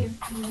that. dang.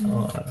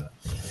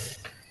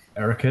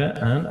 Erica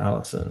and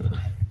Allison.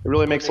 It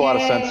really makes a lot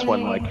of sense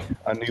when like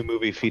a new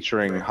movie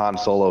featuring Han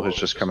Solo has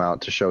just come out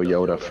to show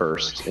Yoda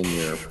first in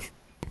your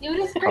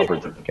Yoda's great.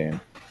 coverage of the game.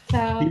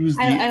 So He was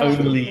the I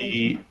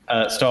only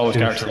Star Wars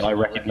character that I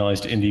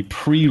recognized in the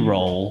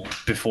pre-roll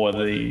before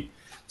the.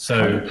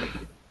 So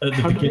at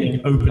the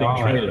beginning opening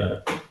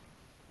trailer.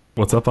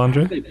 What's up,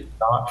 Andre?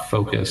 Not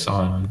focus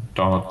on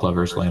Donald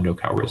Glover's Lando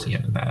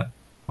Calrissian in that.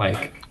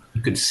 Like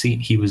you could see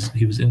he was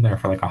in there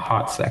for like a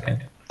hot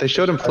second. They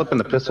showed him flipping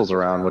the pistols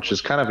around, which is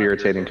kind of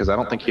irritating because I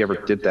don't think he ever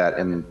did that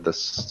in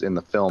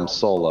the film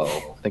Solo.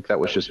 I think that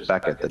was just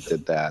Beckett that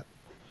did that.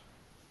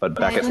 But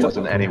Beckett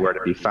wasn't anywhere to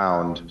be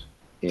found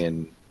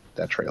in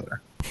that trailer.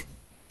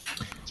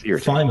 It's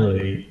irritating.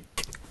 Finally,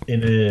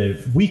 in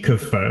a week of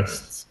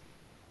firsts,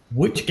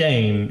 which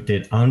game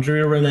did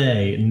Andrea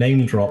Rene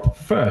name drop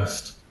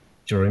first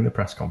during the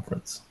press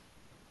conference?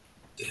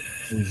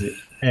 Is it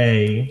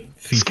A,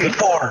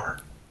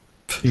 FIFA,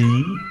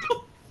 B,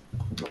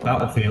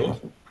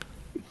 Battlefield,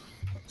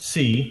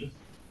 C,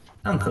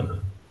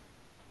 Anthem?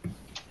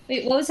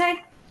 Wait, what was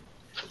I?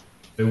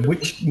 So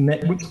which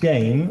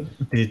game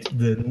did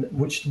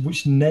which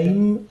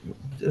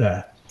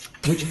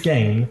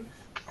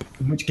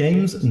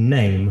game's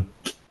name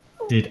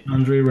did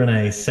Andrea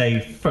Rene say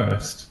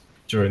first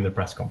during the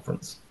press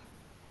conference?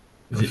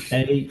 Is it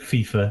A,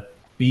 FIFA,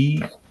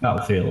 B,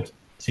 Battlefield,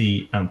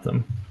 C,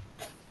 Anthem?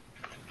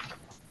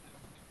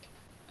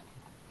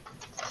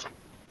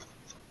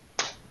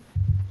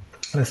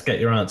 Let's get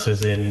your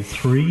answers in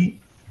 3,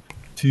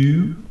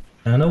 2,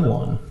 and a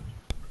 1.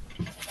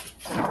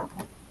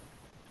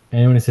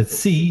 Anyone who said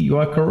C, you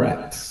are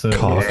correct. So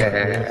Cock. we're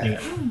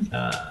looking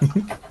at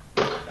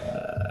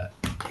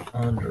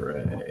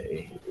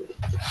Andre,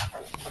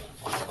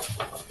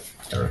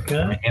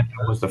 Erica.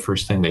 Anthem was the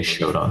first thing they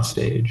showed on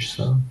stage,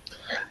 so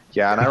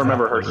Yeah, and I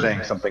remember her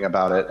saying something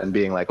about it and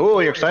being like, "Oh,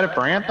 you're excited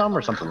for Anthem?"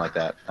 or something like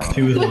that. I don't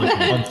She know. was like,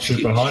 I'm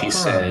super she hyped.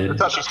 said,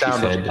 That's how she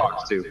sounds when she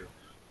talks too.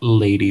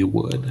 Lady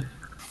Wood.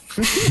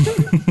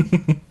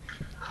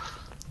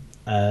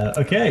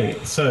 Okay,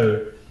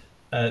 so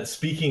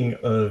speaking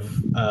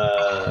of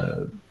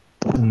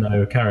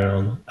no, carry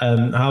on.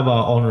 How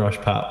about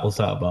Onrush, Pat? What's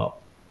that about?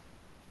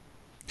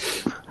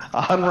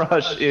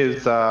 Onrush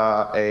is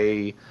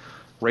a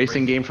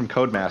racing game from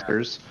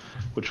Codemasters,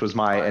 which was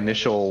my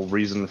initial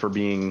reason for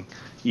being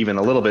even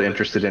a little bit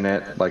interested in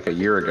it like a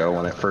year ago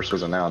when it first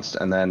was announced.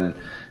 And then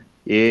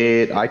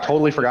I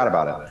totally forgot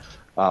about it.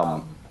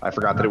 I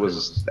forgot that it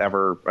was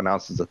ever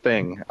announced as a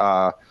thing.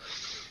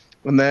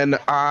 And then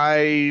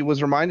I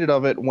was reminded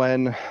of it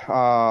when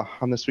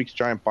on this week's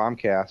Giant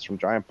Bombcast from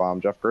Giant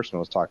Bomb, Jeff Gerstmann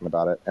was talking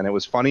about it, and it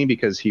was funny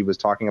because he was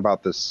talking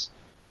about the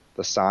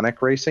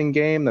Sonic racing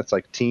game that's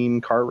like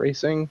team kart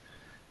racing,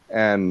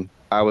 and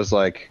I was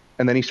like,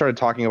 and then he started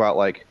talking about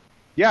like,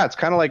 yeah, it's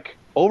kind of like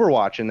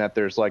Overwatch in that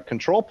there's like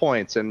control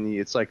points and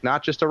it's like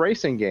not just a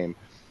racing game.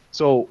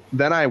 So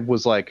then I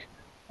was like,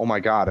 oh my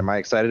god, am I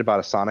excited about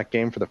a Sonic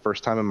game for the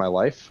first time in my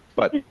life?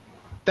 But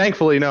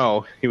thankfully,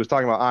 no. He was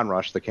talking about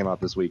Onrush that came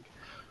out this week.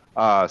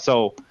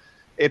 So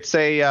it's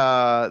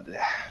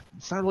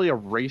it's not really a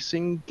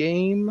racing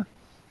game.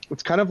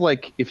 It's kind of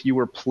like if you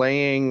were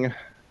playing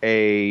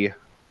I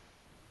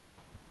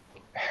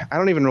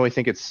don't even really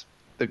think it's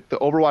the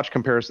Overwatch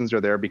comparisons are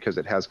there because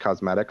it has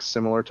cosmetics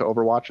similar to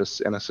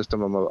Overwatch and a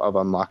system of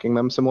unlocking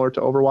them similar to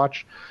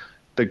Overwatch.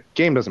 The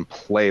game doesn't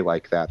play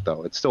like that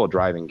though. It's still a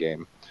driving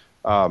game.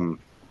 But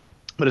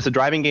it's a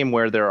driving game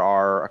where there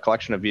are a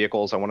collection of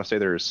vehicles. I want to say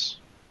there's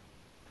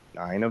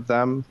 9 of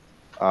them.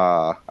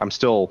 I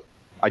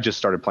just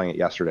started playing it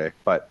yesterday,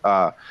 but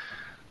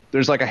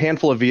there's like a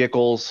handful of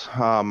vehicles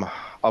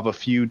of a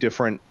few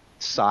different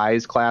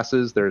size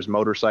classes. There's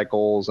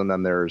motorcycles, and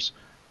then there's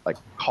like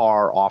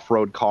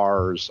off-road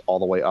cars, all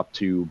the way up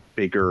to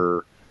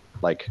bigger,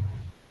 like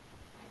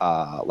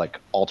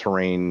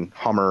all-terrain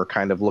Hummer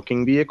kind of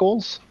looking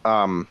vehicles.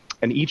 And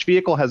each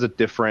vehicle has a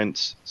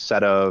different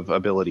set of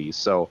abilities.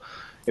 So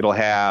it'll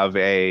have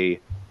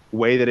a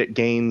way that it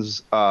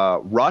gains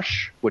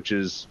rush, which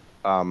is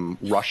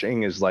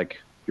rushing is like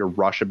your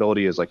rush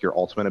ability is like your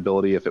ultimate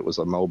ability if it was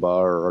a MOBA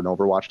or an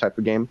Overwatch type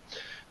of game.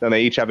 Then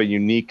they each have a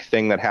unique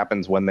thing that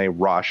happens when they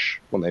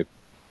rush, when they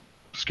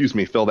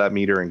fill that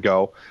meter and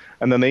go.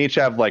 And then they each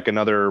have like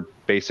another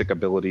basic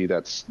ability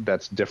that's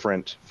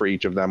different for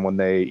each of them when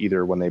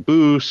they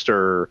boost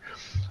or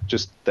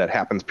just that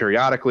happens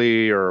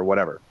periodically or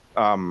whatever.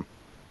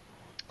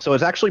 So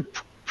it's actually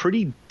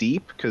pretty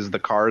deep because the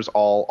cars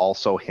all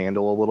also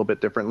handle a little bit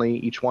differently,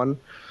 each one.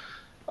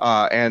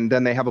 And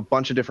then they have a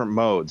bunch of different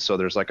modes. So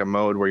there's like a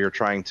mode where you're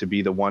trying to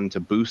be the one to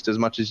boost as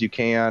much as you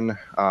can.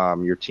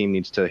 Your team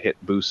needs to hit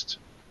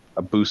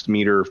a boost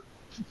meter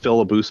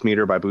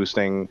by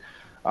boosting.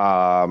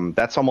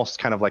 That's almost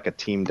kind of like a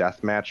team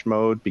deathmatch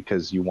mode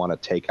because you want to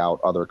take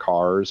out other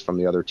cars from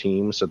the other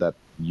team so that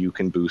you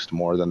can boost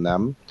more than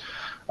them.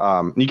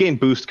 You gain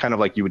boost kind of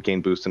like you would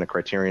gain boost in a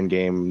Criterion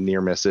game,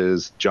 near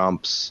misses,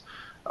 jumps,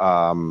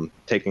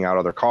 taking out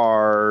other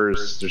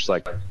cars, just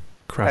like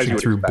crashing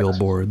through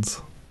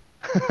billboards.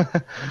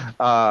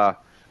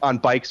 On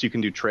bikes, you can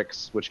do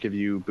tricks, which give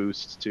you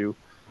boosts too.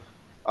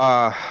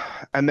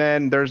 And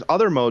then there's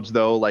other modes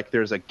though, like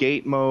there's a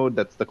gate mode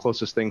that's the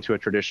closest thing to a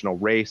traditional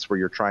race where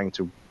you're trying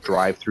to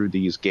drive through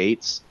these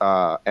gates,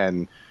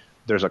 and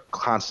there's a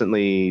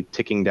constantly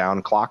ticking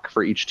down clock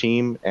for each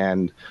team,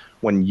 and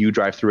when you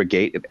drive through a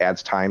gate, it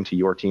adds time to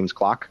your team's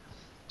clock.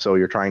 So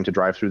you're trying to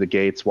drive through the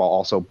gates while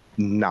also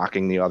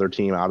knocking the other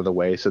team out of the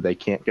way so they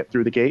can't get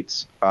through the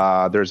gates.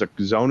 There's a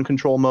zone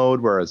control mode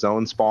where a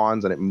zone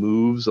spawns and it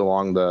moves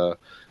along the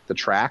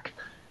track,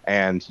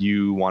 and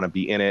you want to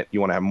be in it. You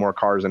want to have more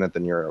cars in it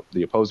than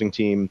the opposing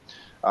team.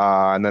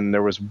 And then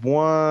there was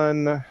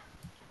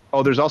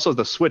there's also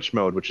the switch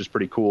mode, which is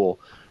pretty cool,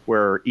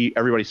 where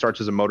everybody starts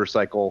as a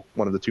motorcycle,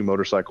 one of the 2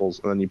 motorcycles,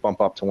 and then you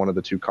bump up to one of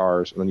the 2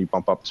 cars, and then you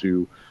bump up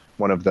to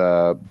one of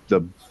the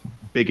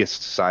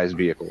biggest size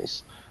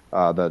vehicles,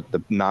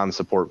 the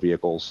non-support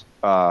vehicles.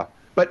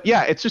 But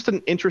yeah, it's just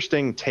an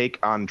interesting take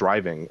on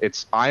driving.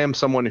 I am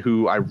someone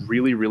who I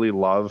really, really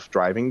love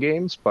driving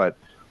games, but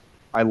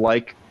I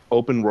like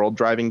open world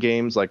driving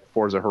games like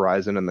Forza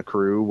Horizon and The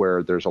Crew,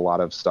 where there's a lot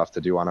of stuff to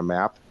do on a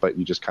map, but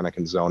you just kind of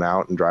can zone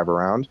out and drive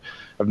around.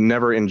 I've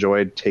never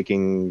enjoyed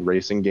taking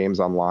racing games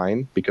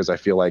online because I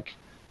feel like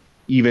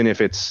even if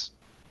it's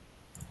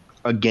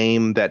a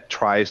game that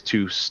tries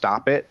to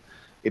stop it,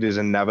 it is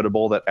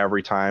inevitable that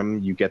every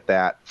time you get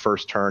that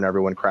first turn,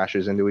 everyone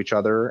crashes into each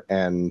other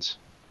and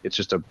it's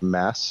just a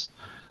mess.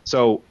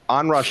 So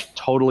Onrush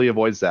totally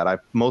avoids that. I've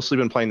mostly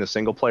been playing the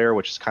single player,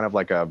 which is kind of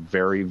like a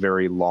very,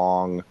 very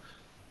long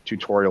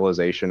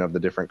tutorialization of the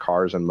different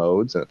cars and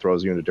modes, and it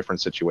throws you into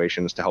different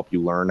situations to help you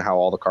learn how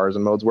all the cars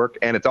and modes work.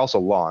 And it's also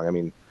long. I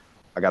mean,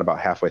 I got about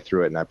halfway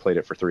through it and I played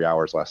it for 3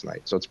 hours last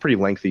night. So it's pretty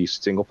lengthy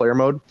single player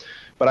mode,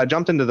 but I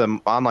jumped into the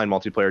online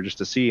multiplayer just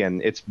to see,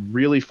 and it's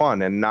really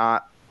fun and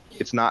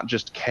it's not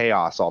just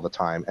chaos all the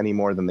time any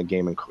more than the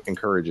game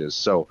encourages.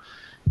 So,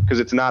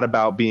 because it's not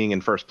about being in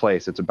first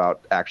place, it's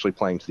about actually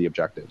playing to the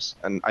objectives.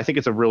 And I think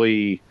it's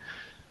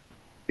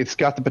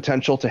got the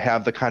potential to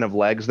have the kind of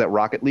legs that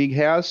Rocket League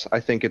has. I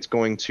think it's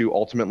going to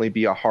ultimately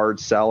be a hard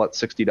sell at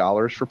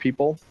 $60 for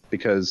people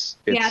because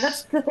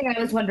that's the thing I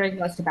was wondering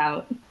most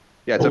about.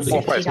 Yeah, it's a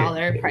full price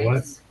 $60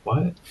 price.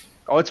 What?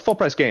 Oh, it's a full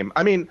price game.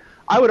 I mean,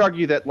 I would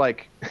argue that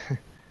like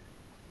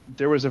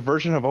there was a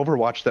version of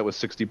Overwatch that was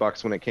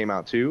 $60 when it came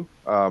out too.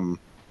 And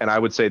I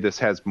would say this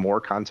has more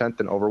content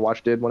than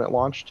Overwatch did when it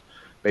launched,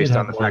 based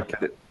on the fact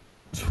that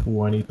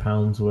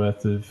 £20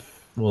 worth of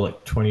well,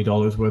 like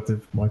 $20 worth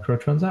of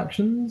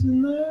microtransactions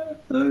in there.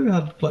 Though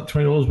had like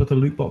 $20 worth of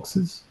loot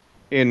boxes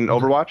in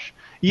Overwatch.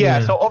 Yeah,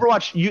 Yeah. so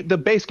Overwatch, the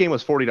base game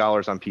was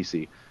 $40 on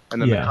PC,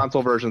 and then Yeah. the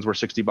console versions were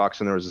 $60,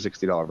 and there was a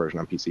 $60 version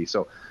on PC.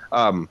 So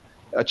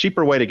a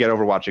cheaper way to get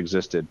Overwatch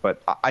existed,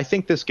 but I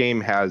think this game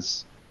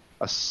has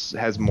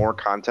more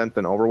content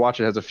than Overwatch.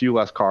 It has a few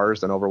less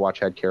cars than Overwatch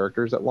had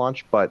characters at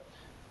launch, but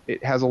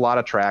it has a lot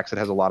of tracks. It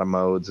has a lot of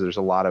modes. There's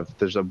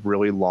a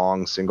really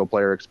long single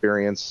player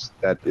experience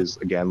that is,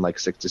 again, like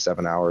 6 to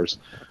 7 hours.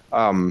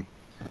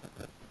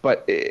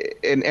 But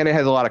it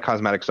has a lot of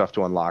cosmetic stuff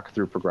to unlock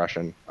through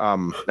progression.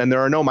 And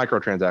there are no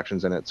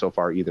microtransactions in it so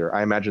far either.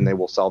 I imagine they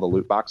will sell the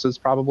loot boxes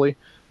probably,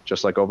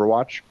 just like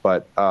Overwatch.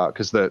 But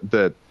because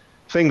the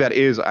thing that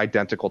is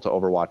identical to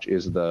Overwatch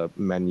is the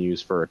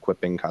menus for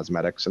equipping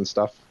cosmetics and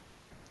stuff.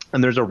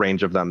 And there's a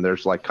range of them.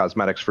 There's like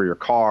cosmetics for your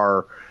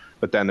car,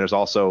 but then there's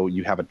also,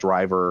 you have a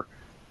driver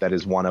that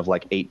is one of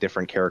like 8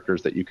 different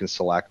characters that you can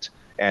select.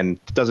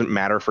 And it doesn't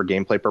matter for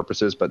gameplay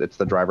purposes, but it's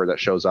the driver that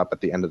shows up at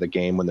the end of the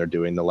game when they're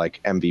doing the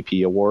like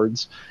MVP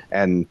awards.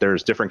 And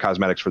there's different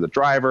cosmetics for the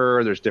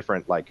driver. There's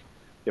different, like,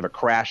 you have a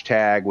crash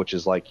tag, which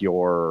is like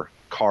your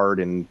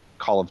card in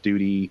Call of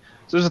Duty.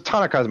 So there's a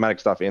ton of cosmetic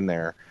stuff in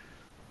there.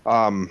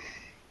 And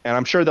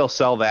I'm sure they'll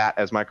sell that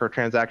as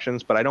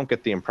microtransactions, but I don't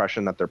get the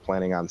impression that they're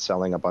planning on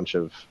selling a bunch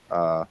of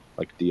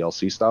like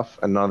DLC stuff,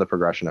 and none of the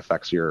progression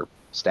affects your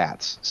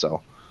stats.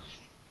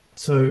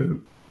 So,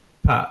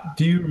 Pat,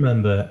 do you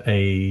remember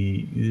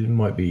it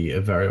might be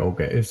a very old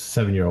game, it's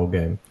a 7-year-old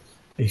game,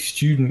 a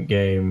student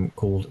game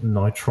called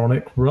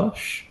Nitronic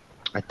Rush?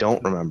 I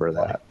don't remember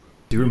that.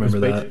 Do you remember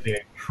It was that? basically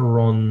a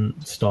Tron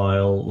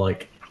style,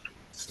 like,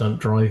 stunt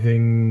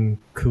driving,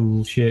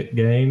 cool shit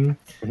game.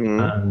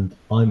 And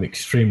I'm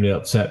extremely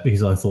upset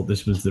because I thought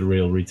this was the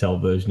real retail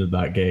version of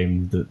that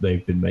game that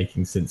they've been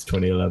making since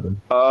 2011.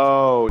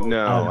 Oh,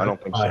 no, I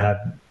don't think so.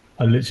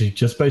 I literally,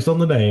 just based on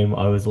the name,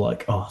 I was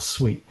like, oh,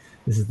 sweet.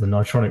 This is the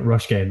Nitronic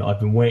Rush game that I've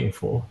been waiting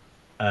for.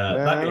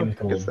 That game is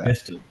called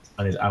Distance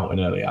and is out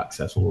in early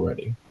access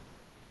already.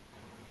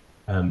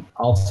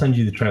 I'll send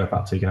you the trailer,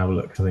 Pat, so you can have a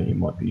look, because I think you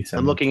might be...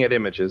 I'm looking at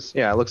images.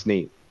 Yeah, it looks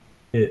neat.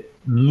 It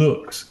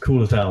looks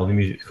cool as hell. The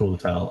music's cool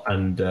as hell,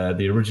 and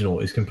the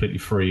original is completely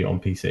free on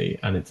PC,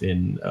 and it's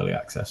in early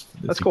access.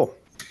 That's cool.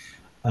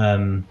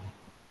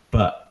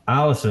 But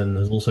Alison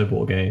has also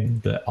bought a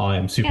game that I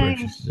am super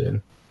interested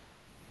in,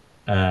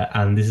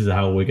 and this is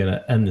how we're going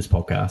to end this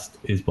podcast: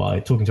 is by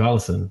talking to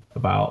Alison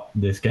about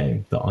this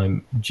game that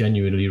I'm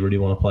genuinely really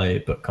want to play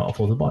but can't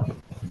afford to buy.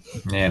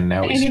 And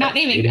now And you're not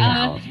naming.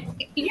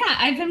 Yeah,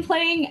 I've been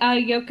playing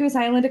Yoku's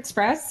Island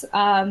Express.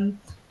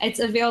 It's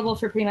available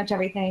for pretty much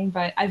everything,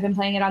 but I've been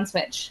playing it on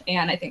Switch,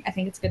 and I think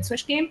it's a good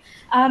Switch game.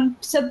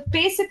 So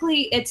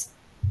basically, it's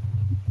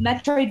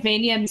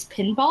Metroidvania meets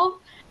pinball.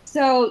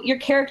 So your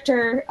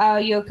character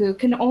Yoku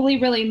can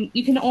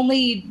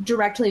only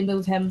directly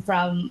move him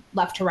from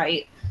left to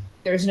right.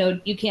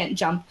 You can't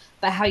jump.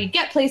 But how you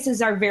get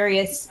places are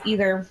various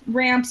either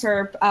ramps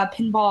or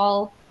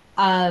pinball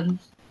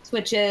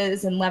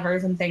switches and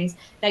levers and things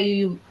that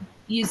you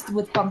use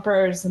with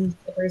bumpers and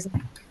flippers.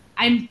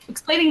 I'm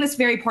explaining this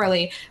very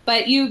poorly,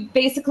 but you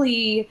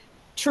basically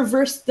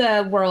traverse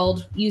the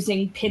world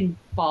using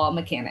pinball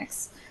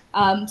mechanics.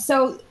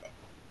 So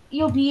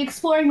you'll be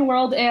exploring the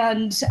world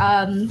and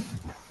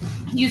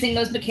using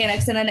those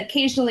mechanics, and then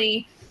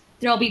occasionally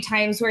there'll be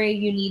times where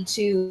you need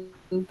to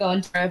go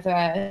into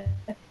a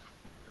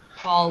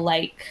ball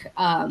like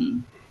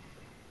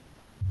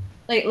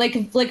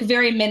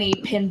very mini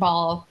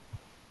pinball.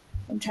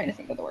 I'm trying to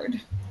think of the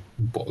word.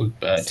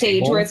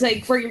 Stage where it's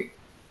like where you're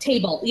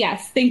table.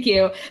 Yes, thank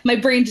you. My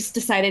brain just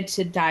decided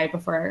to die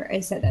before I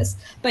said this.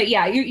 But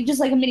yeah, you're just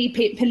like a mini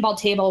pinball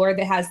table where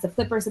it has the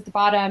flippers at the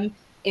bottom,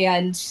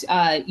 and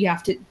you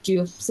have to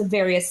do some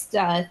various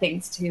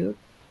things to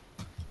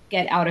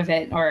get out of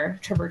it or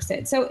traverse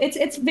it. So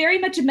it's very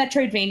much a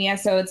Metroidvania.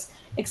 So it's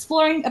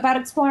exploring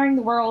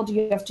the world.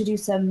 You have to do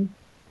some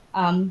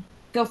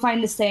go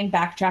find this thing,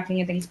 backtracking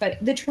and things.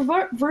 But the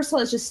traversal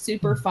is just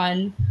super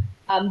fun.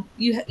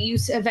 You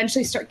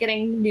eventually start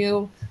getting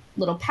new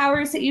little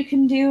powers that you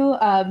can do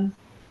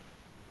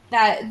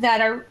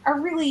that are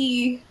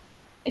really,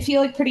 I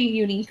feel like, pretty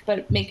unique,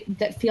 but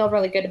that feel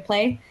really good to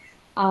play.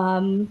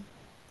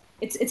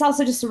 It's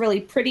also just a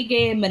really pretty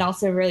game and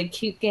also a really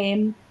cute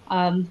game.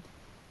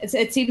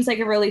 It seems like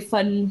a really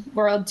fun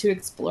world to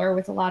explore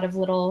with a lot of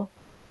little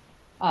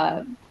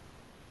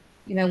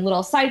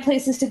little side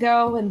places to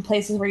go and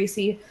places where you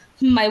see,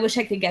 I wish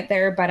I could get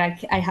there, but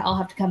I'll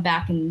have to come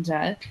back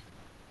and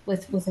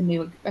with a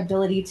new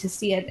ability to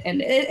see it.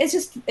 And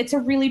it's a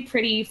really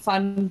pretty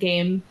fun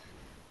game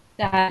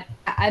that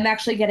I'm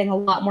actually getting a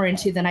lot more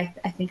into than I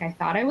think I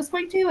thought I was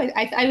going to.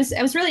 I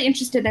was really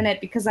interested in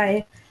it because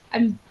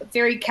I'm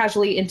very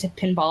casually into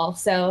pinball.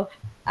 So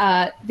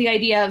the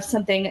idea of a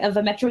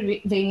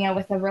Metroidvania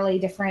with a really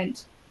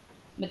different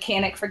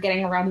mechanic for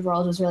getting around the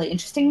world was really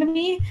interesting to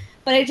me.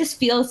 But it just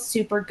feels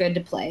super good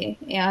to play,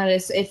 and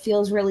it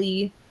feels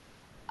really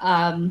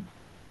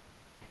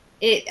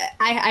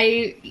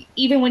I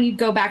even when you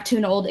go back to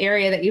an old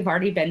area that you've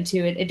already been to,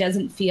 it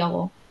doesn't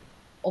feel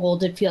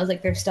old. It feels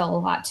like there's still a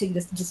lot to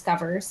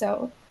discover.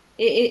 So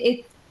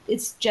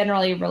it's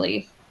generally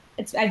really,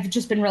 I've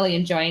just been really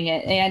enjoying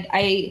it, and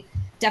I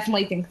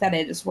definitely think that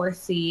it is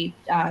worth the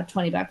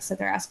 $20 that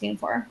they're asking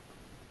for.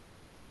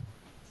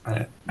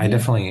 I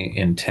definitely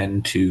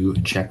intend to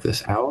check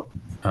this out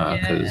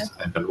because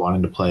I've been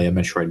wanting to play a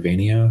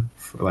Metroidvania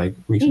for like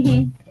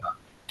recently.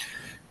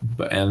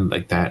 But and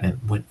like that, and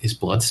what is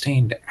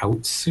Bloodstained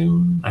out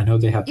soon? I know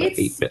they have the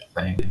 8-bit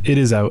thing. It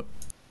is out.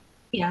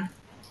 Yeah.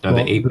 No,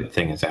 the 8-bit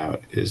thing is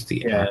out. Is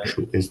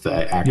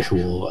the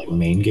actual like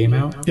main game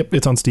out? Yep,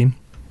 it's on Steam.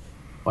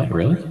 What,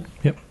 really?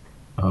 Yep.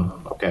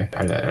 Oh, okay.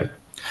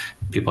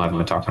 People haven't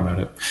been talking about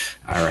it.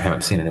 I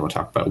haven't seen anyone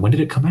talk about it. When did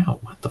it come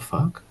out? What the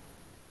fuck?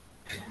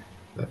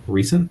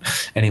 Recent?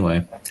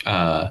 Anyway,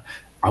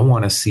 I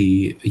want to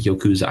see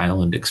Yoku's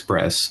Island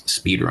Express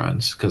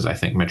speedruns because I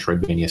think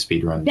Metroidvania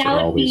speedruns are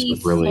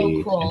always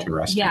really cool.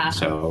 interesting. Yeah.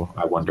 So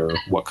I wonder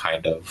what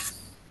kind of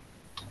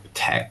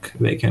tech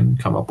they can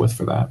come up with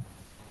for that.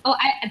 Oh,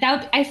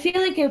 I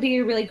feel like it would be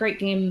a really great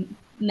game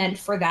meant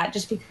for that,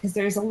 just because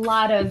there's a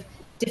lot of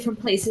different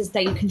places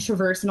that you can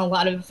traverse and a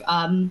lot of.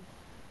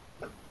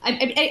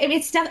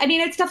 It's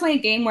definitely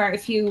a game where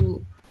if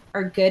you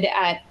are good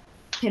at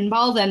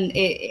pinball, then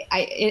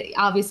it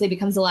obviously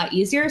becomes a lot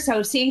easier.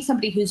 So seeing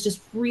somebody who's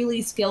just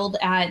really skilled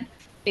at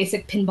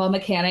basic pinball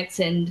mechanics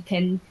and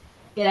can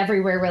get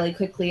everywhere really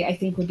quickly, I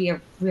think would be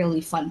a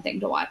really fun thing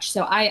to watch.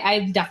 So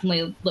I'm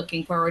definitely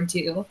looking forward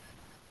to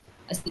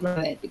a speedrun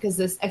of it because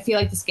I feel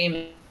like this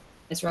game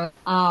is really.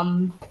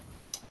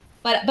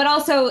 But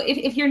also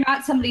if you're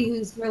not somebody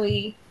who's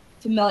really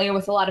familiar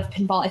with a lot of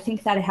pinball, I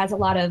think that it has a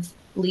lot of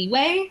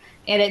leeway,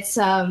 and it's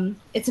a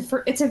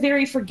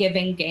very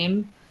forgiving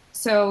game.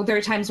 So there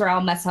are times where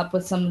I'll mess up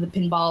with some of the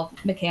pinball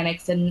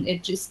mechanics, and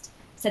it just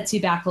sets you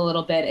back a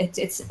little bit.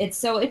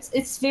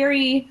 It's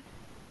very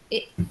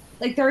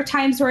like there are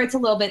times where it's a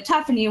little bit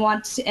tough, and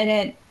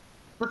it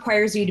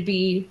requires you to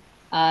be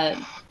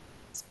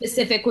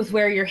specific with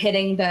where you're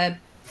hitting the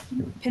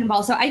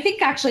pinball. So I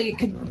think actually it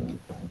could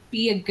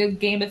be a good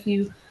game if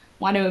you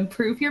want to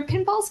improve your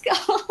pinball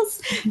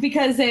skills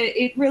because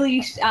it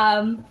really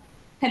kind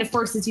of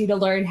forces you to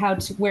learn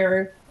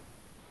where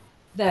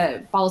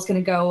the ball is going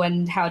to go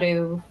and how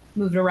to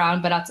move it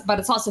around, but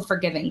it's also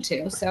forgiving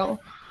too. So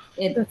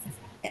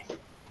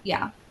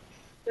yeah.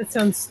 That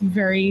sounds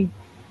very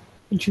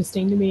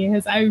interesting to me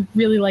because I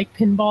really like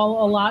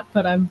pinball a lot,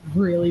 but I'm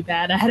really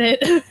bad at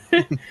it.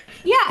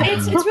 Yeah,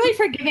 it's really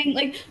forgiving.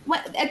 Like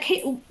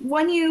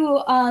when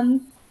you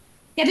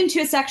get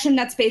into a section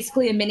that's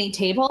basically a mini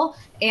table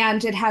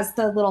and it has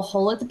the little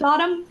hole at the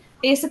bottom.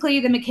 Basically,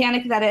 the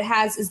mechanic that it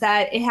has is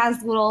that it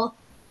has little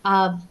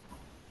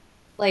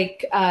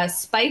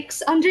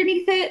spikes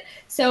underneath it.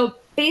 So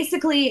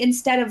basically,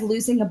 instead of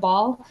losing a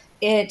ball,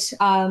 it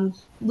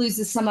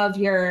loses some of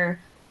your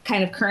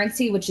kind of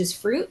currency, which is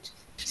fruit.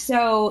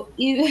 So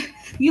you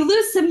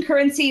lose some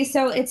currency.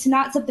 So it's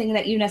not something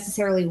that you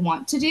necessarily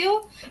want to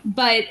do,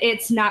 but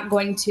it's not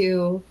going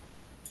to,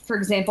 for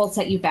example,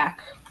 set you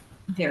back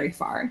very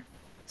far.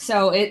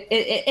 So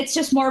it's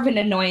just more of an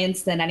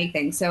annoyance than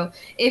anything. So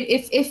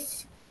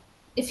if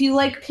you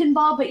like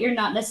pinball, but you're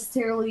not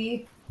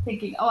necessarily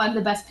thinking, oh, I'm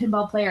the best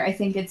pinball player, I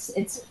think it's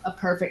a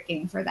perfect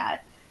game for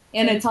that.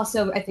 And it's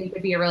also, I think,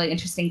 would be a really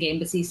interesting game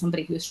to see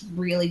somebody who's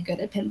really good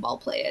at pinball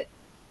play it.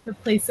 The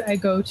place I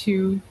go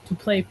to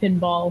play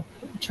pinball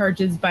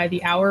charges by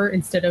the hour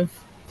instead of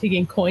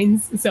taking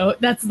coins. So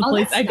that's the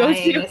place I go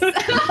to for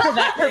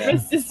that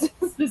purpose,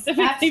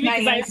 specifically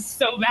because I'm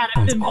so bad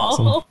at pinball.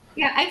 Awesome.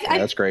 Yeah,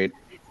 That's great.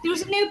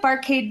 There's a new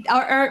barcade,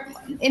 or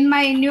in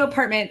my new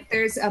apartment,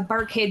 there's a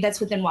barcade that's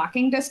within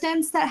walking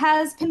distance that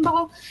has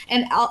pinball,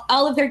 and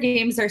all of their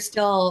games are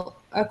still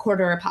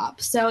 $0.25 a pop.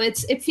 So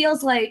it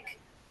feels like,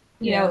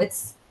 you know,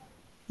 it's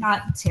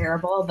not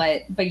terrible,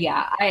 but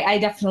yeah, I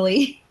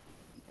definitely.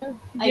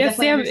 Yes,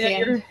 Sam,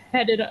 you're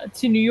headed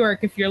to New York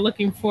if you're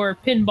looking for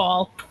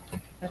pinball.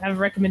 I have a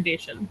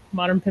recommendation: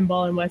 Modern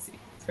Pinball in Wessie.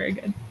 It's very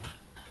good.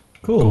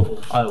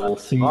 Cool. I will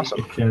see Awesome.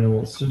 if Fiona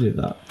wants to do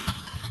that.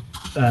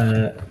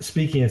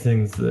 Speaking of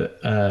things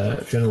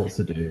that Fiona wants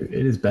to do,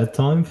 it is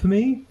bedtime for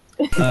me.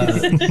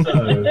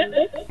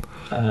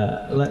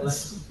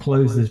 Let's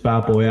close this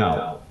bad boy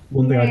out.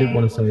 One thing I did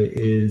want to say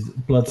is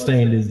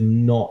Bloodstained is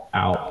not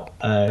out.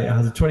 It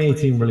has a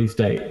 2018 release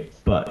date,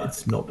 but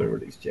it's not been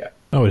released yet.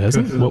 Oh, it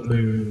hasn't? Cooking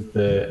Blue,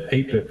 the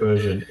 8-bit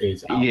version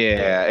is out.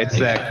 Yeah, it's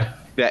that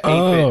 8-bit.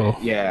 Oh.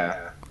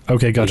 Yeah.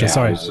 Okay, gotcha. Yeah,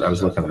 Sorry. I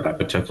was looking at that,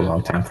 but it took a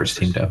long time for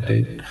Steam to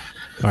update.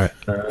 All right.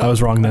 I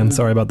was wrong then.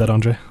 Sorry about that,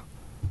 Andre.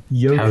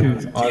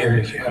 Yoku's How dare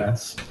Island you.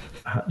 Express.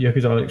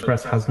 Yoku's Island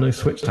Express has no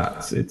Switch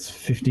tax. It's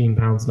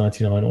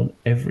 £15.99 on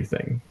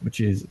everything,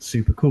 which is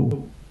super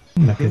cool.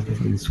 Because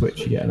if you Switch,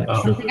 you get an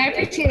extra. I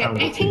appreciate it.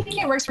 I think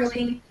it works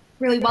really,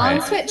 really well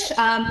on Switch.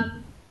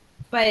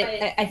 But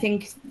I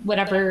think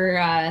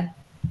whatever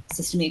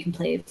system you can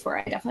play it for,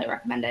 I definitely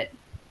recommend it.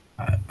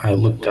 I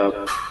looked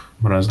up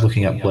when I was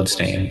looking at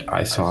Bloodstained,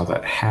 I saw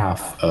that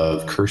half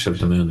of Curse of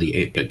the Moon, the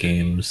 8-bit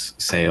games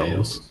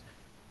sales,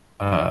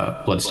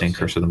 Bloodstained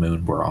Curse of the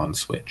Moon, were on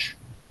Switch.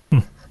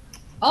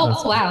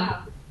 Oh,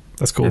 wow.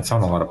 That's cool. It's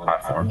on a lot of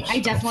platforms. I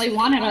definitely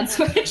want it on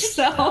Switch,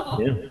 so.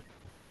 Yeah.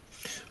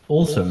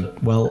 Awesome.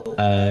 Well,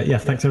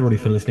 thanks everybody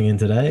for listening in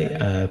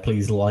today.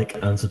 Please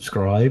like and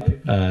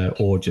subscribe,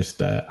 or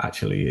just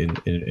actually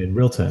in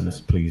real terms,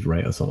 please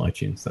rate us on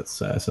iTunes. That's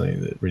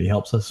something that really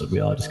helps us with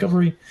our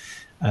discovery.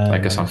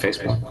 Like us on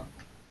Facebook.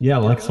 Yeah,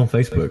 like us on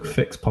Facebook,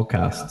 Fix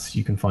Podcasts.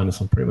 You can find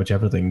us on pretty much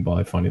everything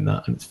by finding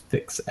that, and it's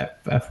Fix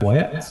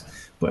FYX.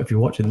 But if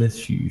you're watching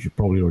this, you should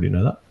probably already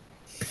know that.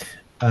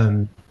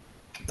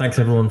 Thanks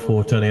everyone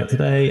for turning up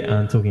today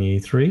and talking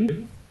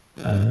E3.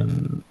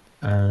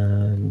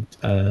 And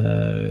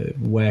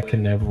where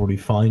can everybody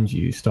find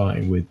you,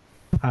 starting with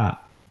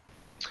Pat?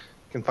 You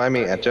can find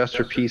me at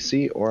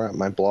JesterPC or at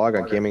my blog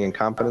on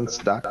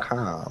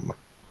gamingincompetence.com.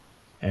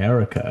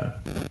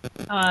 Erica.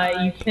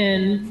 You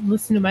can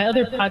listen to my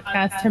other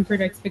podcast,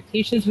 Tempered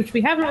Expectations, which we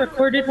haven't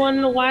recorded one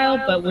in a while,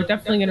 but we're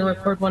definitely going to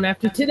record one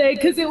after today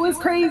because it was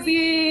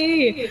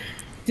crazy.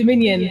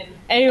 Dominion.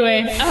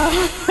 Anyway,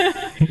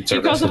 It's a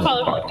you can also wrestling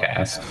follow.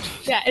 podcast.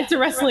 Yeah, it's a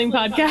wrestling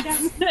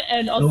podcast,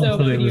 and I also.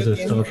 thought it was a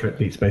video Star games. Trek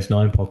Deep Space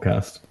Nine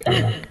podcast.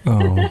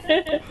 Oh,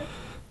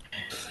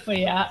 But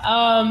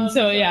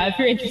yeah, if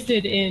you're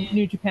interested in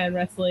New Japan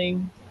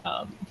Wrestling,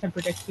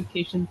 Tempered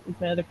Expectations is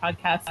my other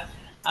podcast.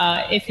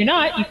 If you're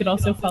not, you could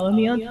also follow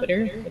me on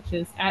Twitter, which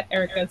is at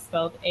Erica,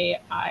 spelled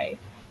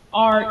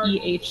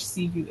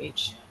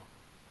AIREHCUH.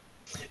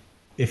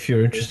 If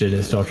you're interested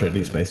in Star Trek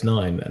Deep Space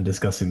Nine and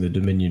discussing the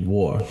Dominion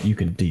War, you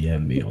can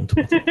DM me on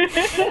Twitter.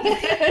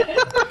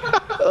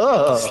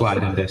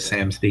 Slide into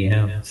Sam's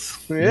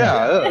DMs.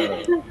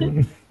 Yeah.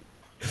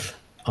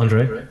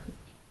 Andre?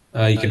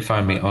 You can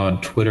find me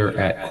on Twitter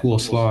at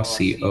Coolslaw,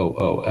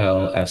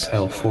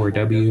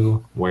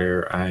 COOLSL4W,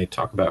 where I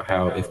talk about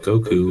how if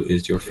Goku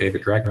is your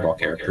favorite Dragon Ball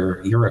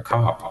character, you're a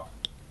cop.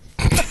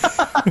 Because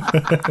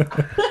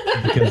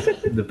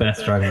the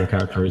best Dragon Ball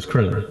character is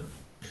Krillin.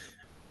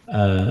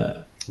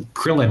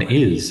 Krillin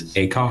is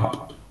a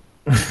cop.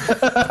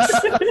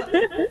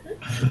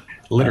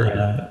 Literally,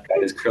 that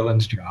is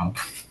Krillin's job.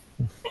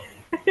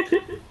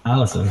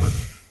 Allison?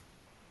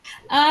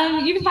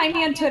 You can find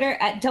me on Twitter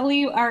at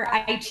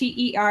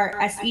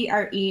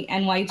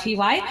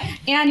WRITERSERENYGY.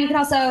 And you can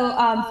also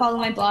follow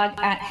my blog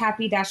at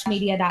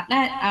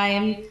happy-media.net.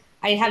 I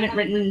haven't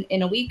written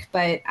in a week,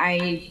 but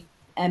I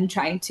am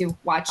trying to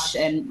watch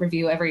and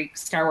review every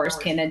Star Wars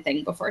canon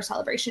thing before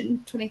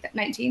Celebration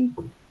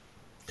 2019.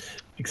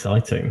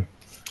 Exciting.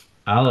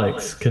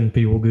 Alex, can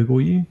people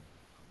Google you?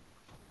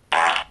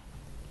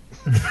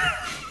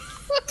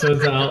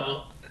 Turns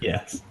out,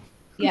 yes.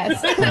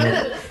 Yes.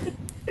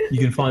 You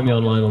can find me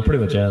online on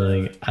pretty much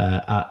anything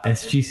at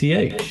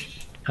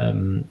SGCH.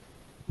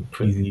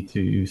 Easy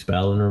to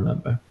spell and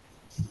remember.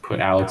 Put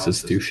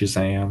Alex's through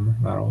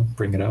Shazam. That'll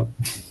bring it up.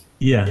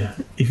 Yeah,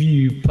 if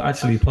you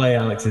actually play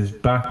Alex's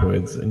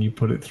backwards and you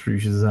put it through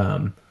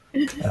Shazam,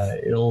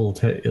 it'll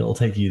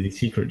take you the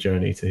secret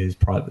journey to his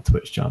private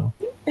Twitch channel,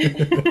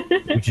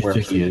 which is Where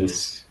just he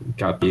is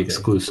got the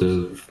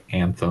exclusive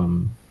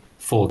Anthem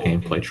full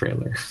gameplay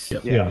trailer.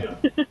 yeah.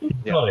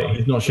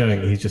 He's not showing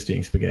it. He's just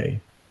eating spaghetti.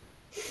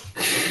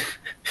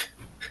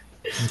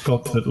 He's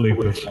constant loop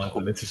of 5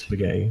 minutes of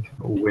spaghetti.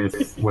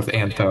 With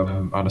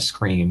Anthem on a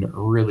screen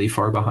really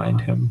far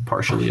behind him,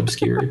 partially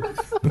obscured.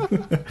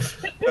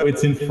 No,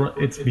 it's in front.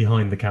 It's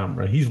behind the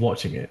camera. He's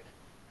watching it.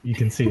 You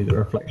can see the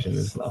reflection in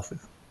his glasses.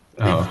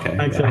 Oh, okay.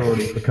 Thanks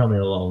everybody for coming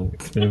along.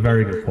 It's been a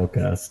very good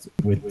podcast.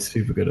 We're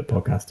super good at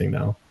podcasting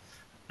now.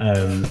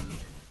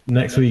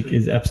 Next week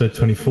is episode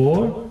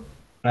 24,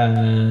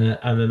 and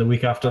then the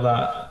week after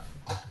that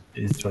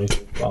is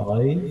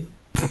 25.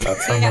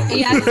 That's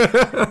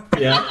Yeah.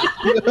 Yeah.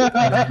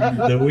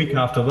 The week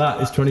after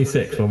that is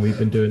 26 when we've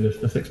been doing this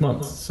for 6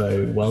 months.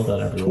 So well done,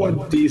 everyone.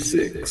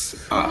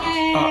 26.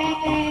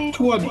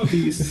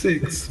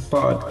 26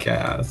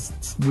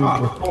 podcasts. We've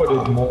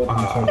recorded more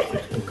than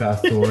 26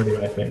 podcasts already,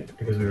 I think,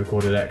 because we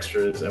recorded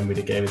extras and we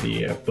did Game of the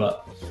Year.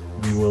 But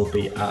we will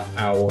be at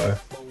our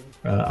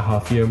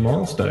half-year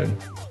milestone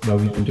where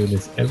we've been doing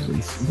this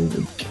every single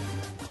week,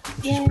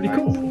 which is pretty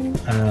cool.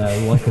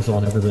 Like us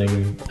on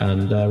everything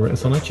and rate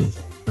us on iTunes.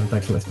 And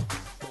thanks for listening.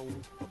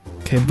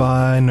 okay,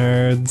 bye,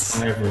 nerds.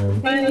 Bye, everyone.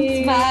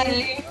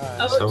 Bye.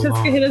 Oh, So Jessica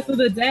long. hit us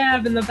with a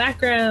dab in the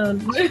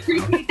background.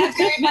 Appreciate that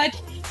very much.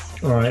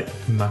 All right,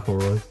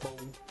 McElroy.